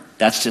Gomer.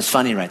 That's just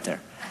funny right there.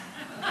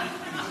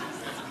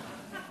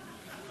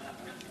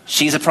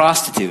 She's a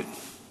prostitute.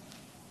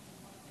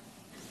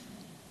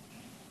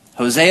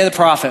 Hosea the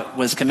prophet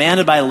was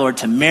commanded by the Lord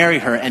to marry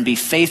her and be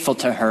faithful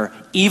to her,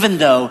 even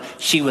though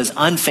she was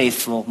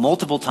unfaithful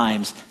multiple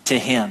times to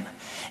him.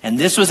 And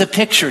this was a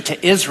picture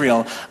to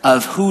Israel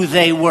of who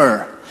they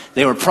were.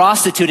 They were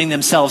prostituting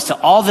themselves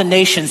to all the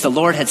nations the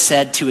Lord had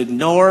said to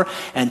ignore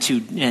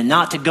and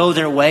not to go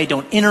their way.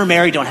 Don't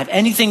intermarry, don't have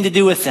anything to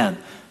do with them.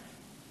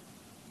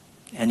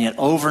 And yet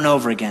over and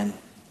over again,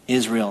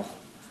 Israel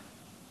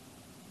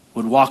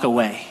would walk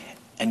away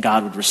and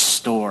God would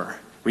restore.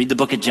 Read the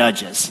book of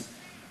Judges.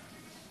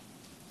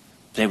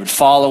 They would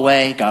fall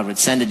away, God would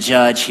send a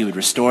judge, he would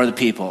restore the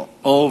people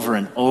over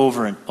and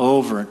over and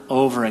over and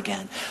over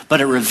again.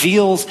 But it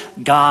reveals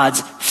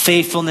God's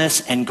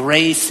faithfulness and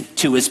grace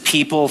to his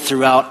people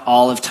throughout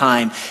all of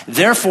time.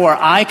 Therefore,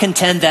 I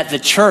contend that the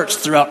church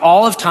throughout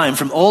all of time,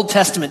 from Old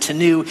Testament to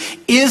New,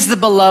 is the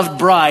beloved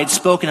bride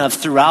spoken of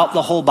throughout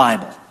the whole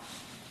Bible,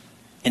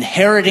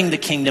 inheriting the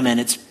kingdom and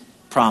its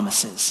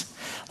promises.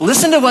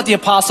 Listen to what the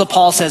Apostle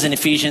Paul says in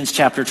Ephesians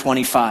chapter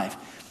 25.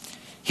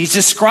 He's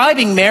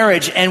describing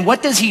marriage, and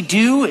what does he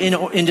do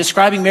in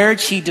describing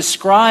marriage? He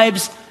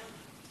describes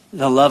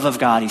the love of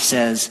God. He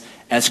says,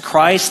 as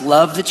Christ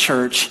loved the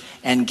church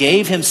and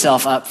gave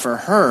himself up for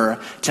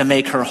her to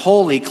make her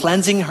holy,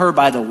 cleansing her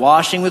by the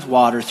washing with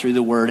water through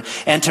the word,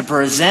 and to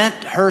present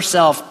her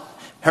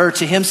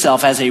to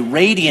himself as a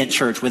radiant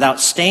church without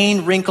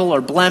stain, wrinkle,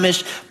 or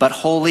blemish, but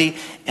holy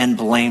and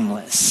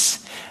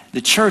blameless.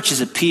 The church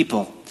is a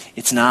people.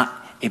 It's not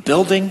a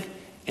building.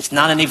 It's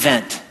not an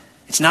event.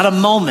 It's not a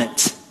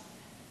moment.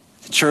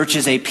 The church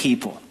is a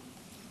people.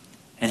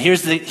 And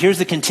here's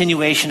the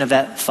continuation of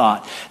that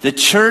thought. The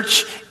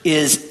church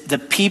is the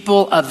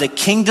people of the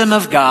kingdom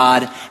of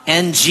God,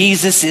 and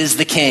Jesus is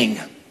the king.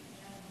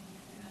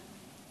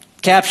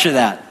 Capture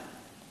that.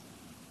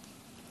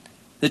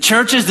 The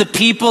church is the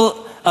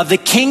people of the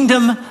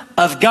kingdom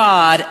of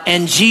God,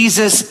 and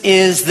Jesus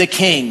is the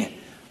king.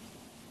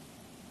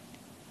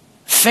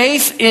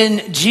 Faith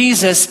in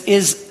Jesus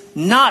is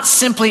not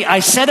simply,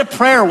 I said a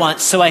prayer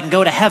once so I can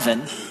go to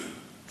heaven,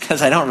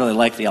 because I don't really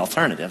like the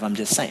alternative, I'm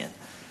just saying.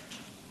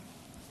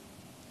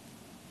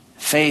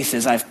 Faith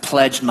is I've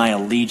pledged my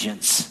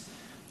allegiance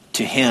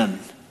to him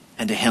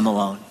and to him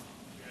alone.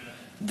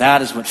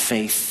 That is what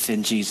faith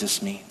in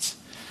Jesus means.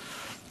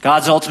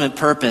 God's ultimate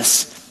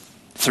purpose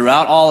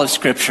throughout all of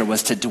Scripture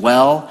was to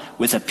dwell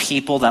with a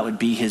people that would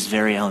be his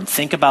very own.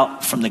 Think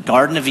about from the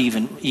Garden of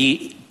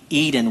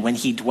Eden when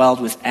he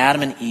dwelled with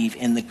Adam and Eve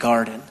in the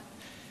garden.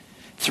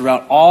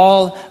 Throughout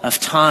all of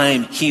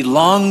time, he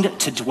longed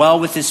to dwell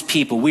with his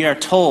people. We are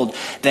told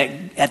that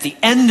at the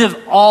end of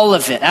all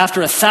of it, after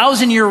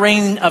 1,000-year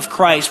reign of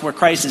Christ, where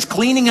Christ is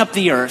cleaning up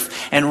the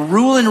earth and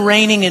ruling,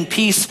 reigning in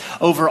peace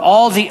over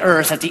all the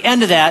earth, at the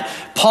end of that,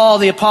 Paul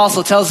the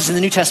apostle tells us in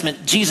the New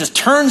Testament, Jesus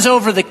turns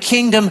over the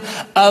kingdom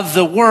of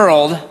the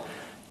world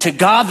to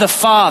God the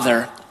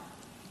Father.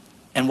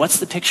 And what's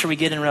the picture we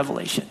get in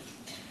Revelation?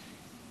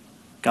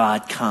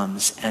 God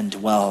comes and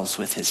dwells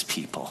with his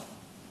people.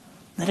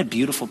 Isn't that a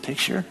beautiful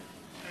picture?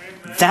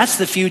 Amen. That's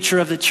the future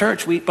of the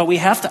church. But we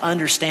have to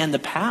understand the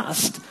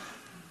past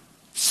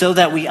so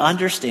that we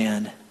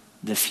understand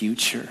the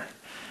future.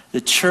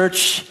 The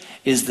church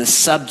is the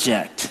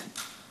subjects,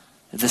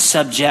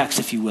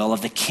 if you will,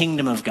 of the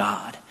kingdom of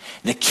God.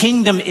 The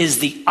kingdom is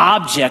the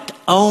object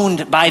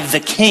owned by the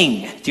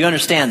king. Do you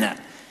understand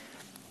that?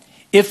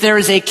 If there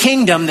is a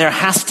kingdom, there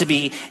has to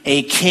be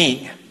a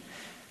king.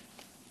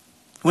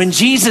 When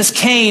Jesus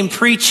came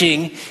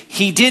preaching,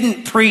 he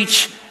didn't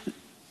preach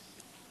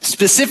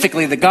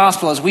specifically the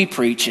gospel as we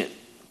preach it.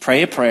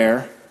 Pray a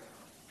prayer,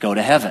 go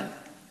to heaven.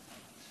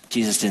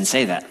 Jesus didn't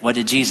say that. What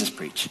did Jesus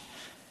preach?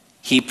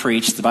 He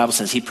preached, the Bible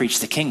says, he preached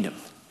the kingdom.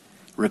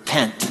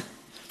 Repent,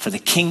 for the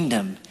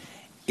kingdom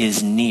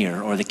is near,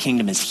 or the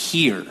kingdom is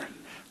here,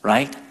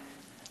 right?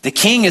 The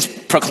king is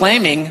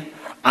proclaiming,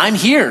 I'm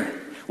here.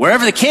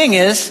 Wherever the king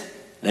is,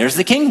 there's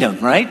the kingdom,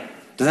 right?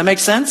 Does that make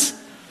sense?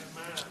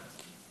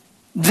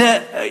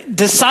 The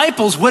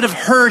disciples would have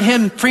heard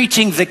him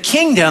preaching the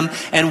kingdom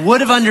and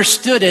would have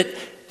understood it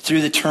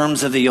through the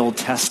terms of the Old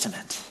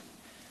Testament.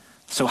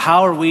 So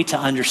how are we to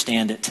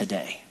understand it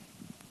today?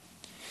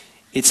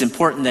 it's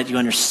important that you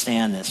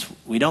understand this.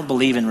 We don't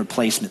believe in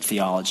replacement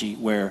theology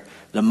where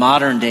the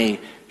modern day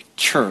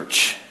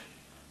church,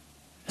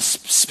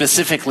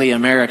 specifically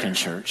American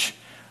church,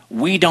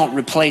 we don't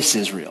replace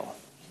Israel.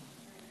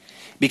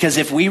 Because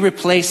if we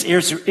replace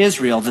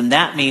Israel, then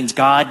that means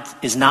God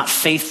is not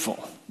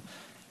faithful.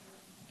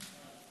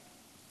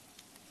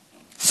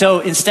 So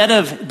instead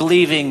of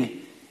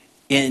believing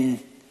in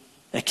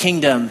a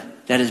kingdom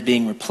that is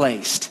being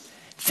replaced,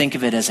 think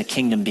of it as a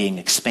kingdom being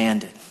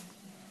expanded.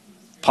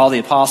 Paul the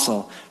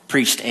Apostle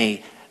preached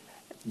a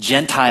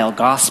Gentile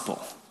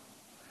gospel,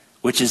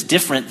 which is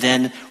different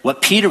than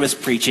what Peter was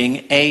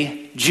preaching,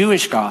 a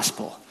Jewish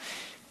gospel.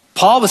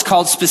 Paul was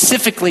called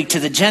specifically to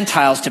the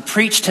Gentiles to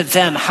preach to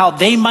them how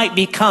they might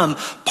become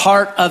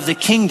part of the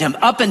kingdom.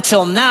 Up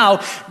until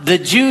now, the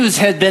Jews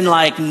had been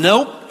like,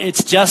 nope,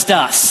 it's just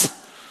us.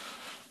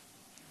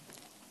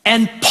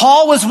 And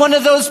Paul was one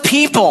of those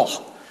people.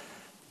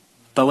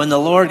 But when the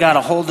Lord got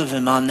a hold of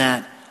him on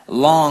that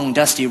long,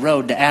 dusty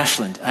road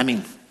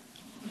to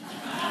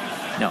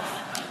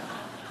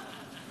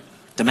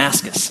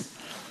Damascus,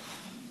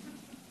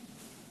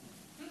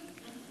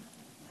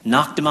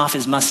 knocked him off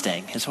his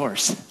Mustang, his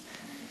horse.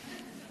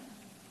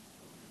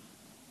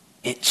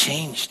 It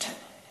changed.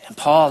 And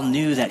Paul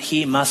knew that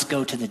he must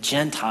go to the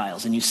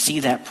Gentiles. And you see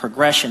that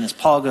progression as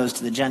Paul goes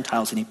to the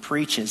Gentiles and he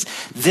preaches.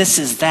 This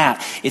is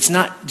that. It's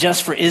not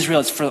just for Israel,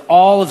 it's for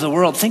all of the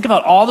world. Think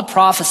about all the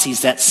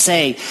prophecies that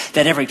say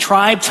that every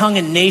tribe, tongue,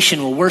 and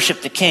nation will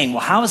worship the king.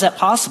 Well, how is that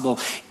possible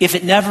if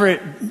it never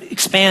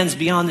expands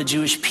beyond the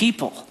Jewish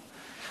people?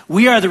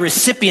 We are the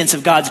recipients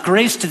of God's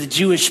grace to the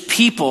Jewish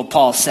people,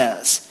 Paul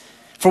says.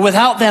 For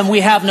without them,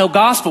 we have no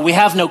gospel, we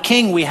have no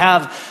king, we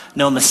have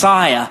no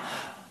Messiah.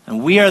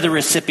 And we are the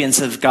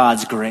recipients of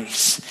God's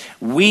grace.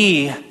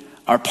 We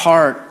are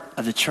part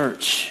of the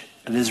church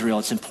of Israel.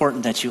 It's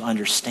important that you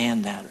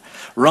understand that.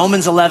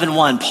 Romans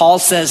 11:1, Paul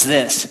says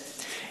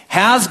this: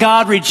 has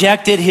God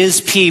rejected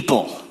his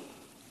people?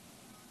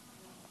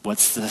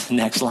 What's the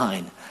next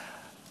line?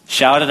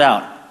 Shout it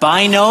out.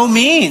 By no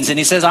means. And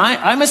he says,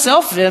 I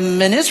myself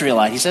am an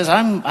Israelite. He says,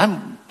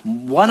 I'm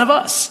one of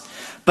us.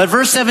 But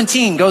verse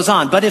 17 goes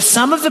on. But if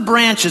some of the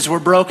branches were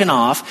broken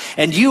off,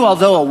 and you,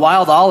 although a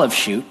wild olive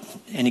shoot,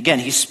 and again,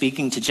 he's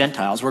speaking to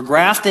Gentiles, were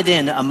grafted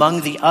in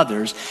among the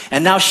others,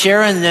 and now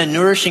share in the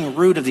nourishing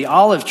root of the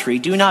olive tree,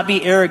 do not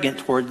be arrogant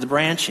toward the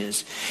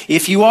branches.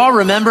 If you all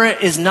remember,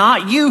 it is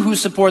not you who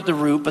support the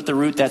root, but the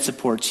root that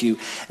supports you.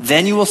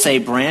 Then you will say,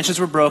 branches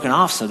were broken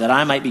off so that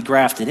I might be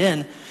grafted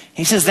in.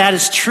 He says that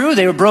is true.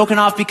 They were broken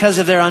off because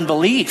of their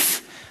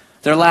unbelief,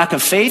 their lack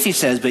of faith, he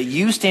says. But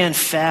you stand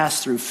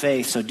fast through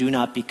faith, so do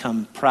not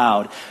become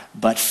proud,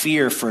 but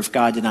fear, for if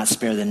God did not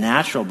spare the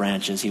natural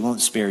branches, he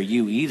won't spare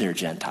you either,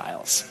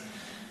 Gentiles.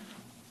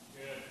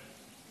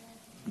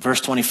 Verse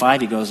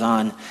 25, he goes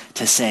on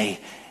to say,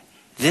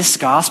 this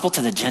gospel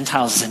to the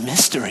Gentiles is a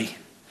mystery.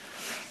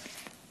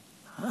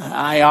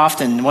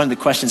 One of the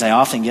questions I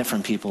often get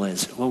from people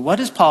is, well, what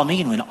does Paul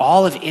mean when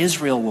all of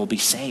Israel will be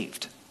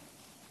saved?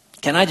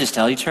 Can I just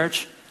tell you,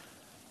 church?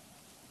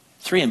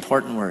 3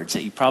 important words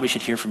that you probably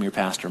should hear from your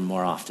pastor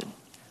more often.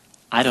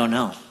 I don't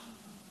know.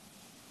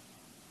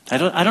 I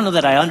don't know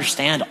that I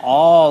understand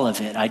all of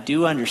it. I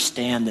do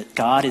understand that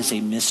God is a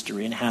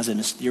mystery and has a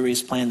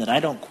mysterious plan that I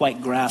don't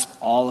quite grasp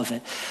all of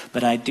it.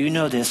 But I do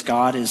know this: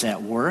 God is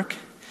at work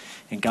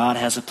and God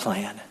has a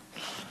plan.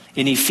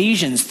 In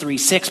Ephesians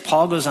 3:6,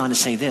 Paul goes on to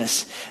say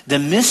this: the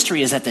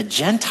mystery is that the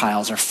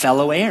Gentiles are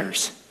fellow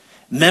heirs,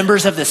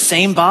 members of the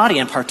same body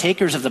and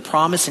partakers of the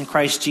promise in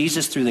Christ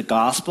Jesus through the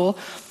gospel.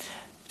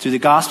 Through the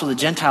gospel, the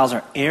Gentiles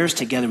are heirs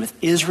together with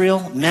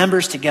Israel,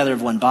 members together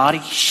of one body,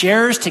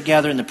 sharers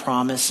together in the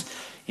promise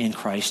in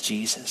Christ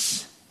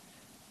Jesus.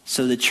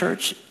 So the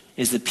church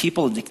is the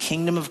people of the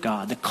kingdom of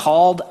God, the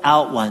called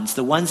out ones,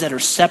 the ones that are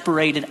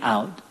separated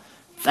out.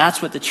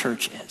 That's what the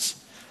church is.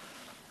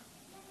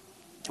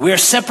 We are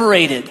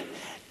separated,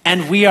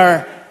 and we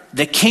are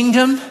the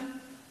kingdom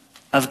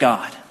of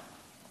God,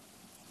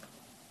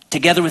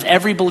 together with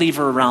every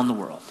believer around the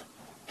world.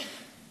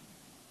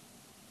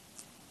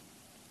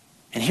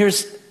 And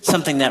here's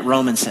something that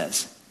Romans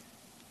says.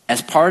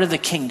 As part of the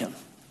kingdom,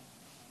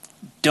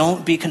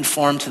 don't be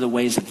conformed to the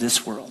ways of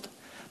this world,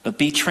 but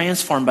be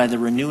transformed by the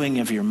renewing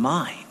of your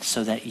mind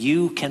so that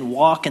you can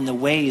walk in the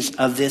ways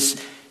of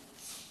this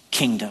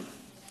kingdom.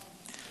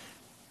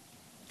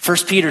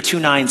 1 Peter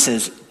 2:9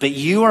 says, but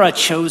you are a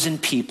chosen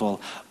people,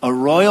 a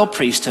royal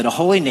priesthood, a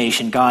holy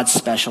nation, God's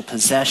special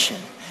possession,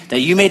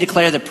 that you may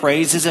declare the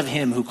praises of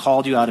him who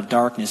called you out of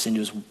darkness into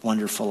his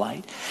wonderful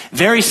light.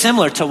 Very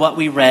similar to what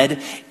we read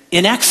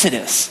in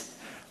Exodus,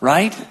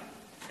 right?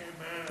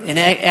 In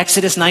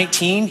Exodus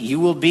 19, you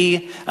will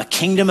be a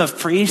kingdom of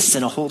priests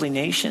and a holy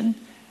nation.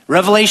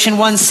 Revelation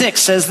 1:6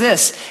 says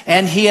this: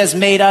 and he has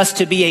made us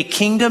to be a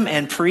kingdom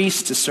and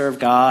priests to serve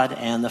God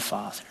and the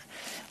Father.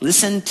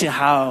 Listen to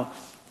how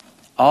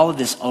all of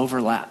this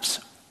overlaps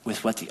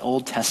with what the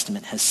Old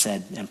Testament has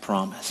said and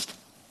promised.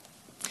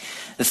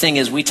 The thing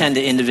is, we tend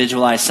to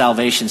individualize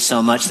salvation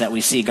so much that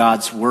we see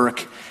God's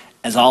work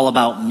as all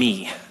about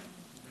me,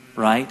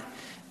 right?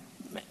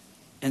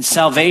 And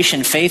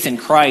salvation, faith in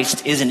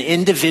Christ, is an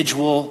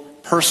individual,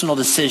 personal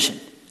decision.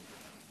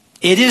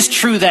 It is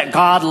true that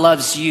God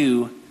loves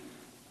you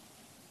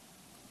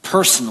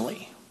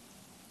personally.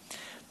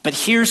 But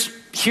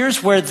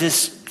here's where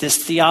this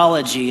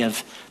theology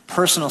of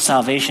personal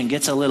salvation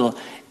gets a little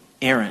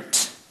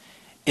errant,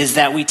 is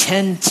that we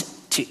tend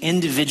to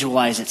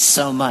individualize it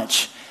so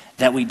much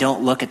that we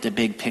don't look at the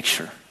big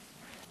picture.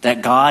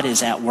 That God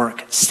is at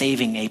work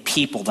saving a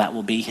people that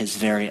will be his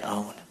very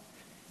own,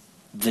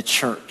 the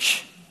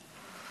church.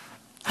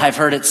 I've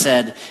heard it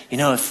said,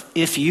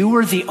 if you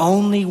were the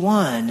only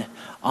one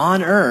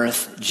on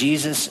earth,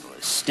 Jesus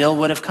still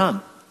would have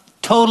come.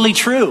 Totally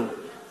true.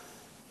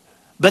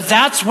 But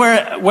that's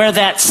where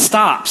that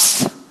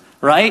stops,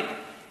 right?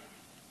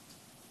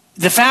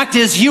 The fact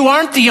is, you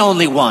aren't the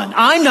only one.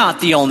 I'm not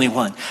the only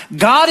one.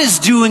 God is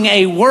doing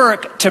a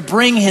work to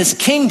bring his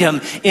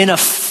kingdom in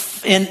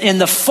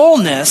the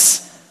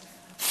fullness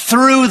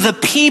through the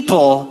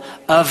people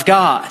of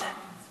God.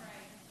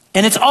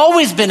 And it's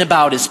always been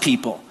about his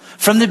people.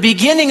 From the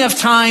beginning of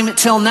time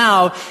till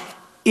now,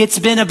 it's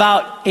been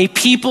about a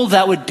people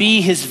that would be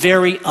his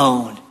very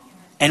own.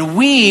 And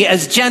we,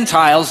 as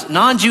Gentiles,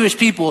 non-Jewish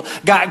people,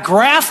 got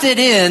grafted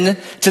in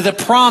to the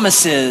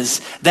promises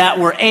that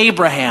were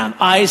Abraham,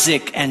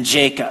 Isaac, and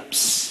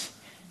Jacob's.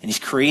 And he's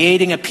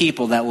creating a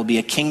people that will be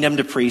a kingdom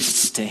to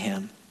priests to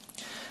him.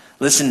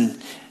 Listen,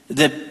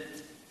 this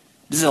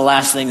is the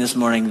last thing this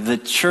morning. The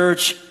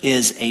church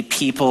is a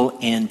people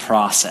in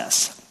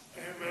process.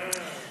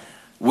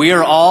 We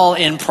are all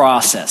in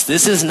process.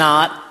 This is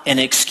not an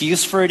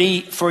excuse for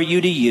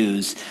you to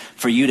use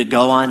for you to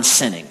go on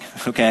sinning,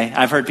 okay?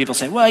 I've heard people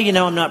say, well,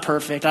 I'm not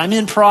perfect. I'm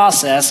in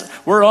process.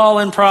 We're all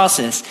in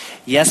process.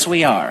 Yes,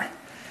 we are.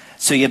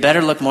 So you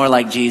better look more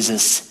like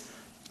Jesus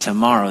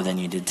tomorrow than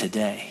you did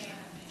today,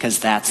 because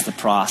that's the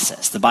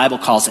process. The Bible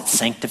calls it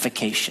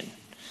sanctification.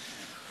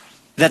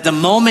 That the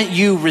moment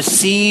you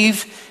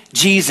receive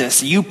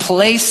Jesus, you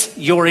place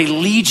your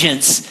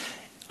allegiance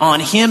on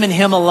him and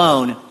him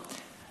alone.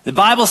 The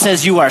Bible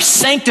says you are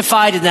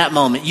sanctified in that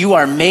moment. You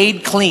are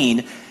made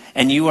clean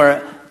and you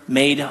are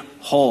made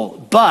whole.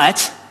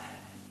 But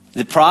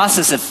the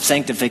process of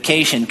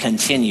sanctification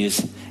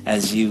continues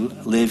as you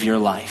live your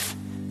life.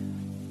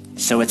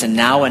 So it's a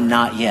now and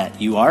not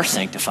yet. You are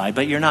sanctified,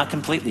 but you're not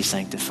completely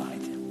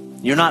sanctified.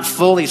 You're not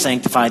fully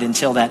sanctified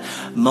until that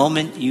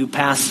moment you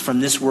pass from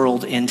this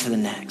world into the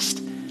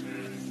next.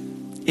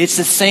 It's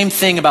the same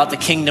thing about the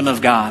kingdom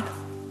of God.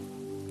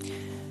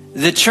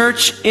 The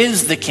church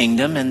is the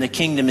kingdom, and the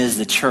kingdom is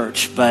the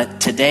church,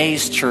 but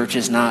today's church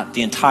is not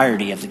the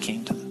entirety of the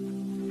kingdom.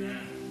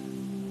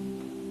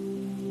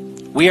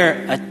 We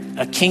are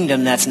a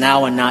kingdom that's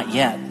now and not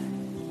yet.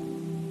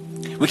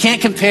 We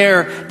can't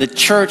compare the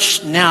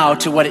church now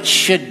to what it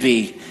should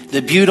be,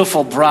 the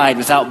beautiful bride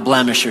without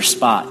blemish or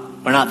spot.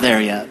 We're not there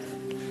yet,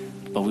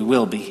 but we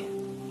will be.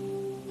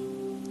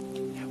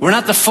 We're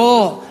not the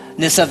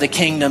fullness of the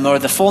kingdom or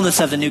the fullness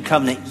of the new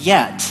covenant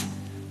yet.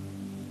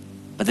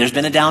 But there's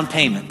been a down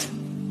payment,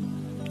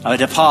 a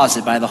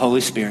deposit by the Holy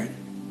Spirit,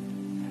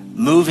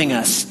 moving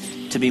us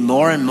to be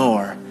more and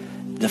more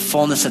the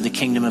fullness of the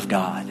kingdom of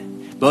God,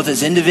 both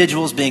as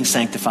individuals being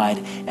sanctified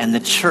and the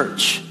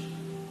church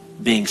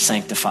being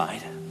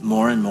sanctified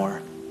more and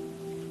more.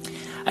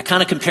 I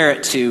kind of compare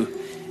it to,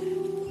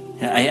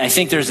 I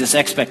think there's this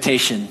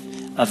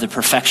expectation of the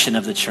perfection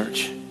of the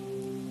church.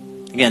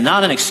 Again,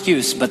 not an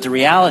excuse, but the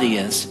reality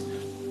is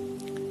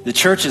the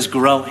church is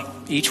growing.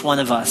 Each one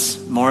of us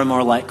more and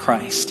more like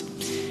Christ.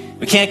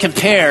 We can't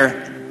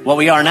compare what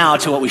we are now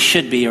to what we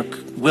should be or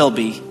will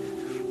be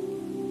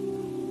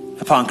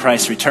upon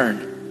Christ's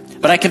return.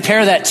 But I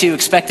compare that to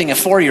expecting a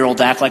 4-year-old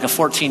to act like a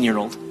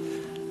 14-year-old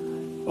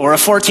or a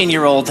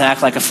 14-year-old to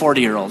act like a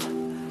 40-year-old.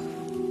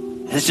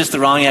 It's just the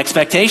wrong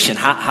expectation.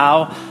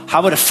 How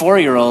would a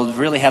 4-year-old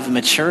really have the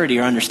maturity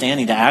or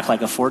understanding to act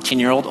like a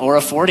 14-year-old or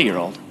a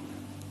 40-year-old?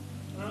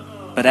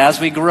 But as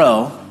we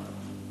grow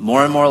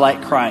more and more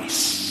like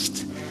Christ,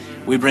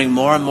 we bring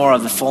more and more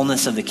of the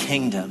fullness of the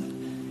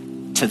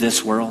kingdom to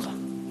this world.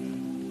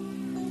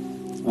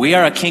 We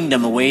are a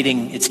kingdom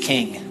awaiting its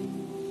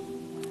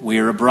king. We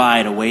are a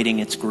bride awaiting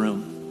its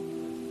groom.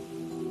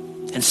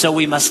 And so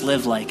we must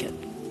live like it.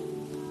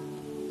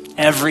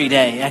 Every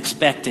day,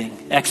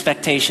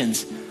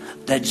 expectations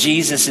that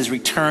Jesus is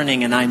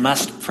returning, and I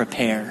must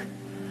prepare.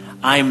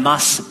 I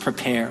must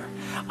prepare.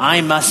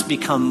 I must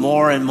become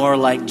more and more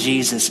like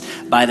Jesus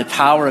by the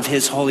power of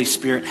his Holy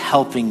Spirit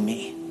helping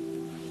me.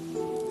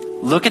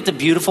 Look at the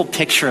beautiful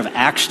picture of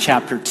Acts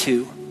chapter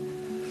 2.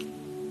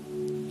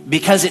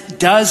 Because it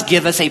does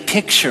give us a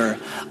picture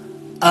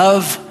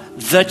of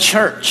the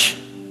church.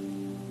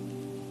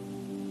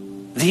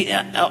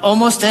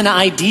 Almost an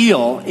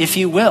ideal, if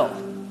you will.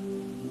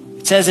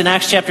 It says in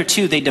Acts chapter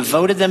 2, they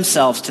devoted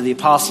themselves to the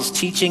apostles'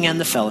 teaching and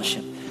the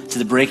fellowship, to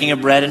the breaking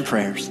of bread and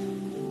prayers.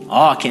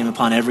 Awe came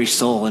upon every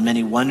soul, and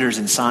many wonders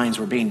and signs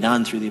were being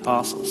done through the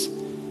apostles.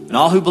 And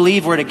all who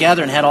believed were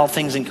together and had all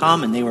things in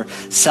common. They were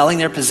selling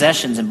their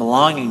possessions and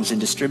belongings and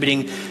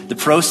distributing the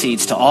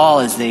proceeds to all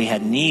as they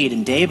had need.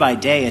 And day by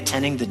day,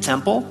 attending the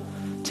temple,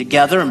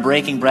 Together and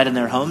breaking bread in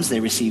their homes, they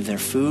received their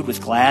food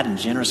with glad and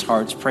generous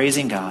hearts,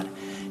 praising God,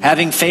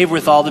 having favor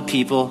with all the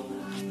people,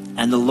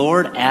 and the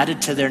Lord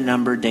added to their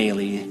number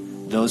daily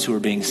those who were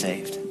being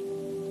saved.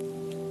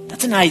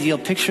 That's an ideal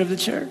picture of the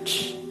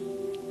church,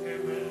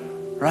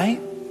 right?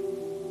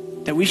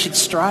 That we should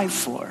strive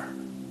for.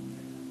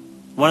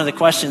 One of the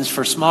questions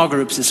for small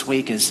groups this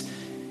week is,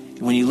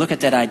 when you look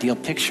at that ideal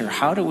picture,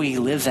 how do we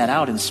live that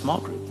out in small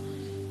group?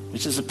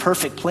 Which is a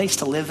perfect place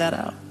to live that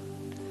out.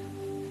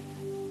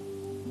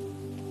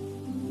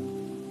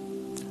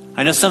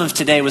 I know some of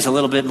today was a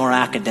little bit more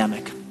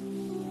academic,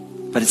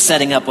 but it's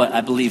setting up what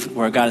I believe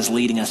where God is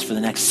leading us for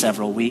the next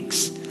several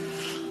weeks.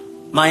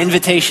 My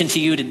invitation to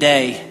you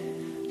today,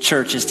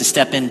 church, is to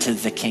step into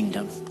the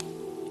kingdom,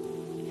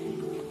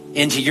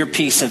 into your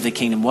piece of the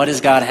kingdom. What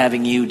is God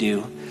having you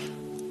do?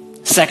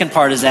 Second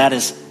part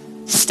is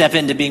step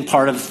into being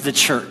part of the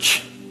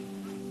church.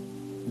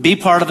 Be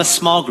part of a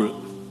small group.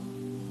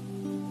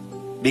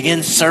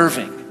 Begin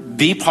serving.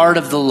 Be part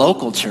of the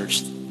local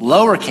church,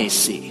 lowercase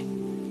c.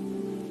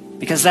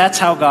 Because that's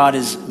how God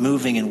is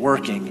moving and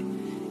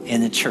working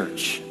in the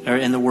church, or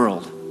in the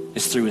world,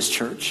 is through his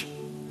church.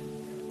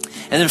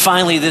 And then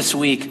finally this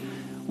week,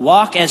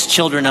 walk as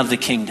children of the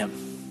kingdom.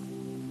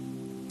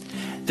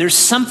 There's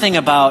something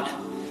about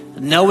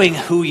knowing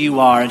who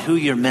you are and who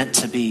you're meant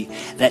to be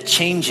that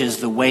changes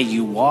the way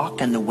you walk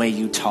and the way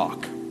you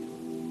talk.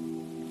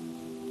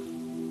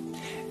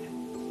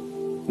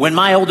 When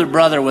my older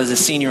brother was a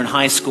senior in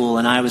high school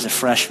and I was a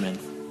freshman,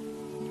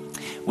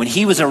 when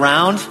he was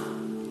around,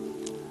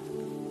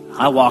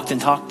 I walked and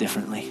talked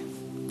differently.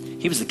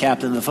 He was the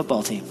captain of the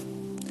football team.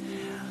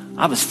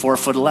 I was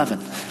 4'11".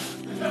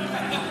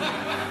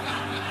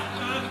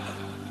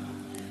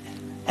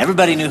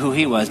 Everybody knew who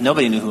he was.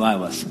 Nobody knew who I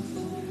was.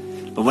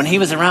 But when he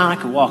was around, I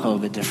could walk a little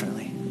bit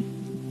differently.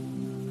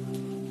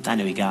 I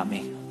knew he got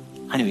me.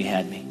 I knew he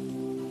had me.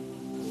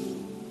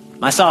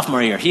 My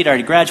sophomore year, he'd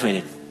already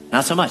graduated.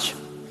 Not so much.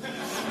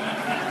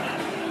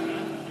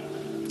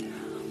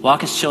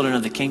 Walk as children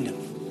of the kingdom.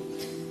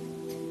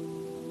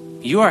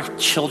 You are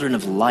children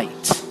of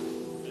light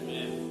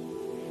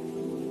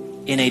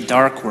in a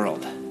dark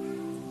world.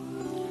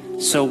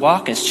 So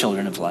walk as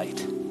children of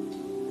light.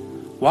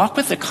 Walk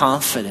with the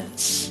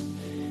confidence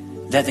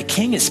that the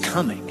King is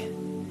coming.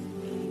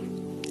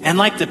 And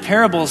like the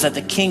parables that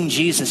the King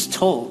Jesus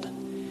told,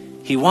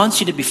 he wants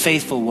you to be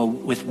faithful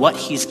with what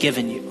he's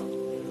given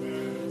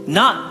you.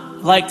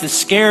 Not like the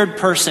scared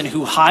person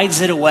who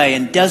hides it away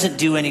and doesn't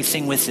do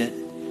anything with it.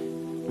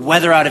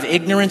 Whether out of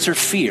ignorance or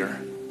fear,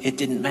 it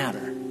didn't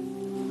matter.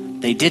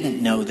 They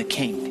didn't know the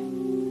King.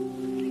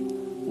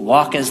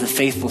 Walk as the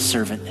faithful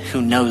servant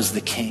who knows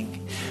the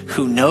King,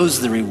 who knows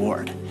the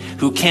reward,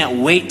 who can't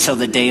wait till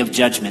the day of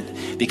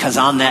judgment, because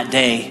on that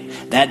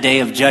day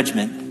of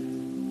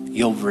judgment,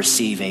 you'll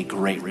receive a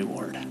great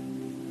reward.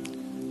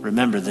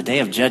 Remember, the day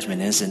of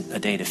judgment isn't a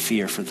day to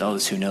fear for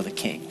those who know the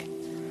King.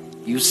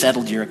 You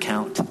settled your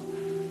account.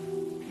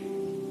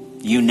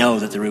 You know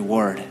that the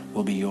reward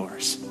will be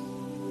yours.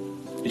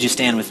 Would you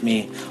stand with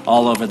me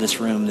all over this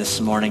room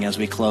this morning as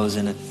we close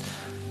in a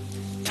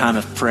time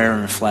of prayer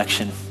and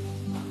reflection?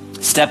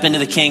 Step into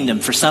the kingdom.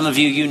 For some of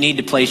you, you need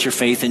to place your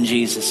faith in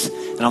Jesus.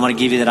 And I want to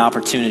give you that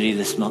opportunity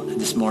this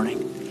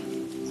morning.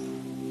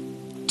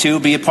 2,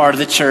 be a part of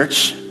the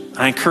church.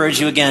 I encourage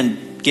you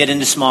again, get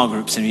into small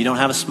groups. And if you don't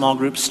have a small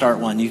group, start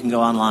one. You can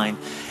go online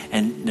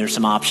and there's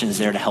some options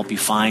there to help you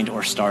find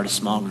or start a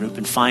small group.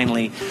 And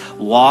finally,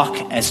 walk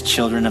as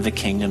children of the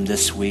kingdom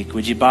this week.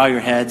 Would you bow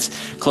your heads,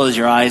 close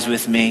your eyes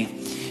with me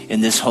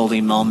in this holy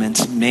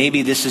moment?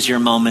 Maybe this is your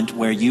moment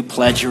where you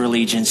pledge your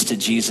allegiance to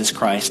Jesus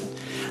Christ.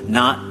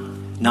 Not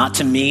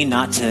to me,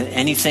 not to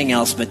anything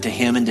else, but to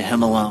him and to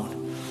him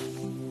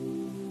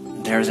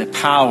alone. There's a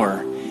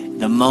power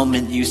the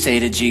moment you say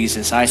to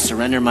Jesus, I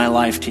surrender my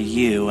life to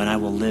you and I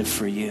will live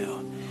for you.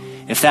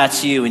 If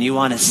that's you and you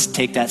want to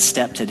take that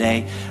step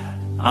today,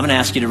 I'm going to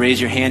ask you to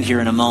raise your hand here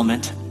in a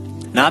moment.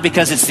 Not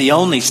because it's the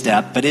only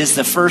step, but is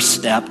the first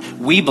step,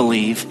 we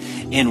believe,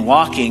 in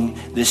walking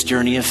this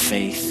journey of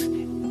faith.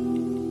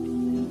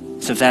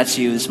 So if that's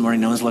you this morning,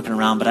 no one's looking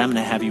around, but I'm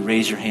going to have you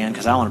raise your hand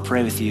because I want to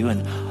pray with you,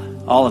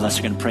 and all of us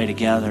are going to pray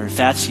together. If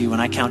that's you, when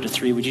I count to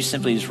 3, would you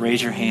simply just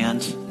raise your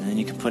hands, and then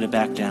you can put it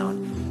back down.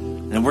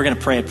 And then we're going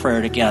to pray a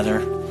prayer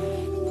together.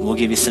 We'll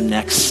give you some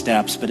next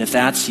steps. But if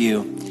that's you,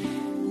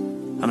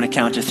 I'm going to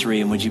count to 3,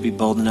 and would you be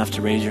bold enough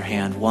to raise your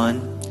hand?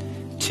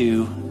 1,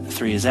 2,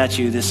 3. Is that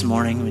you this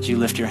morning? Would you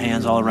lift your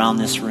hands all around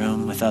this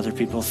room with other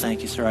people?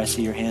 Thank you, sir. I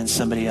see your hands.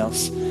 Somebody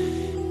else?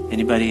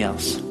 Anybody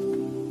else?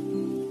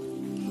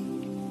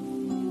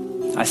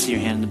 I see your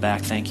hand in the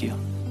back. Thank you.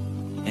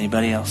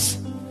 Anybody else?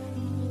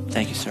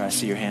 Thank you, sir. I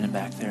see your hand in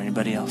back there.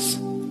 Anybody else?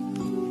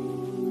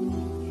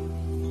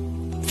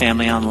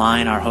 Family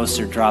online, our hosts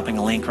are dropping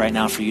a link right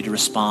now for you to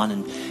respond,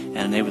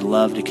 and they would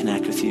love to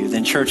connect with you.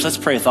 Then church, let's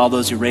pray with all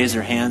those who raised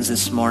their hands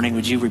this morning.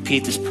 Would you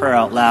repeat this prayer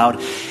out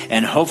loud?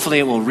 And hopefully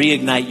it will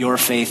reignite your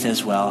faith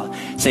as well.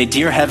 Say,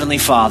 Dear Heavenly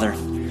Father,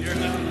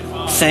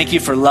 thank you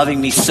for loving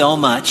me so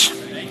much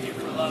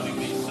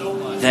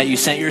that you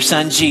sent your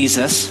son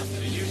Jesus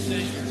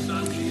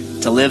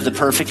to live the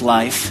perfect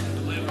life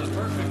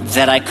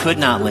that I could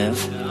not live.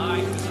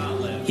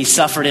 He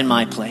suffered in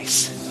my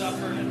place,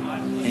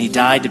 and he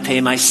died to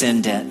pay my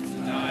sin debt.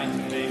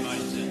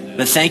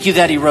 But thank you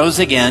that he rose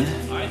again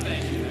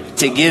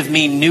to give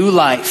me new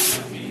life.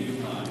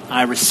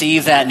 I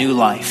receive that new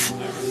life.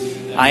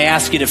 I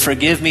ask you to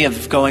forgive me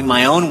of going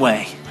my own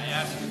way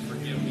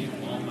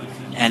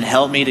and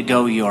help me to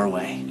go your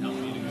way.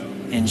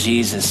 In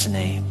Jesus'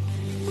 name.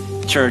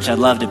 Church, I'd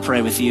love to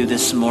pray with you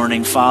this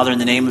morning. Father, in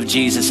the name of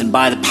Jesus and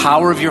by the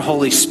power of your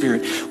Holy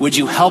Spirit, would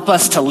you help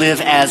us to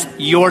live as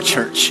your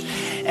church,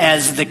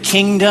 as the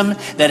kingdom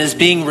that is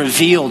being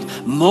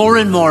revealed more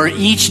and more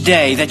each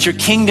day, that your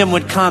kingdom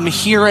would come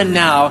here and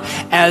now,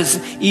 as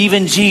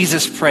even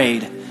Jesus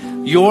prayed.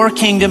 Your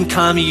kingdom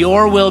come,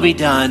 your will be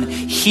done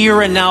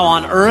here and now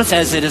on earth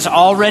as it is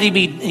already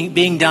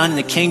being done in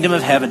the kingdom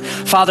of heaven.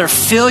 Father,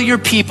 fill your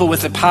people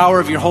with the power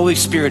of your Holy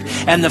Spirit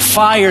and the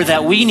fire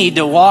that we need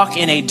to walk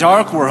in a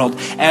dark world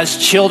as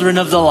children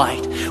of the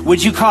light.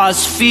 Would you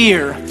cause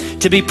fear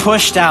to be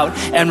pushed out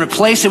and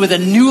replace it with a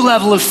new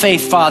level of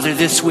faith, Father,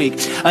 this week.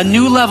 A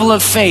new level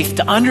of faith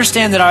to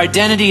understand that our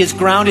identity is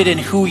grounded in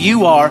who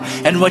you are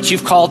and what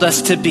you've called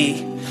us to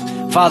be.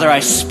 Father, I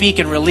speak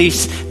and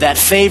release that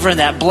favor and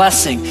that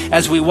blessing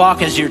as we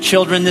walk as your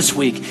children this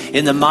week.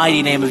 In the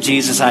mighty name of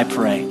Jesus, I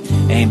pray.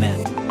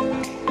 Amen.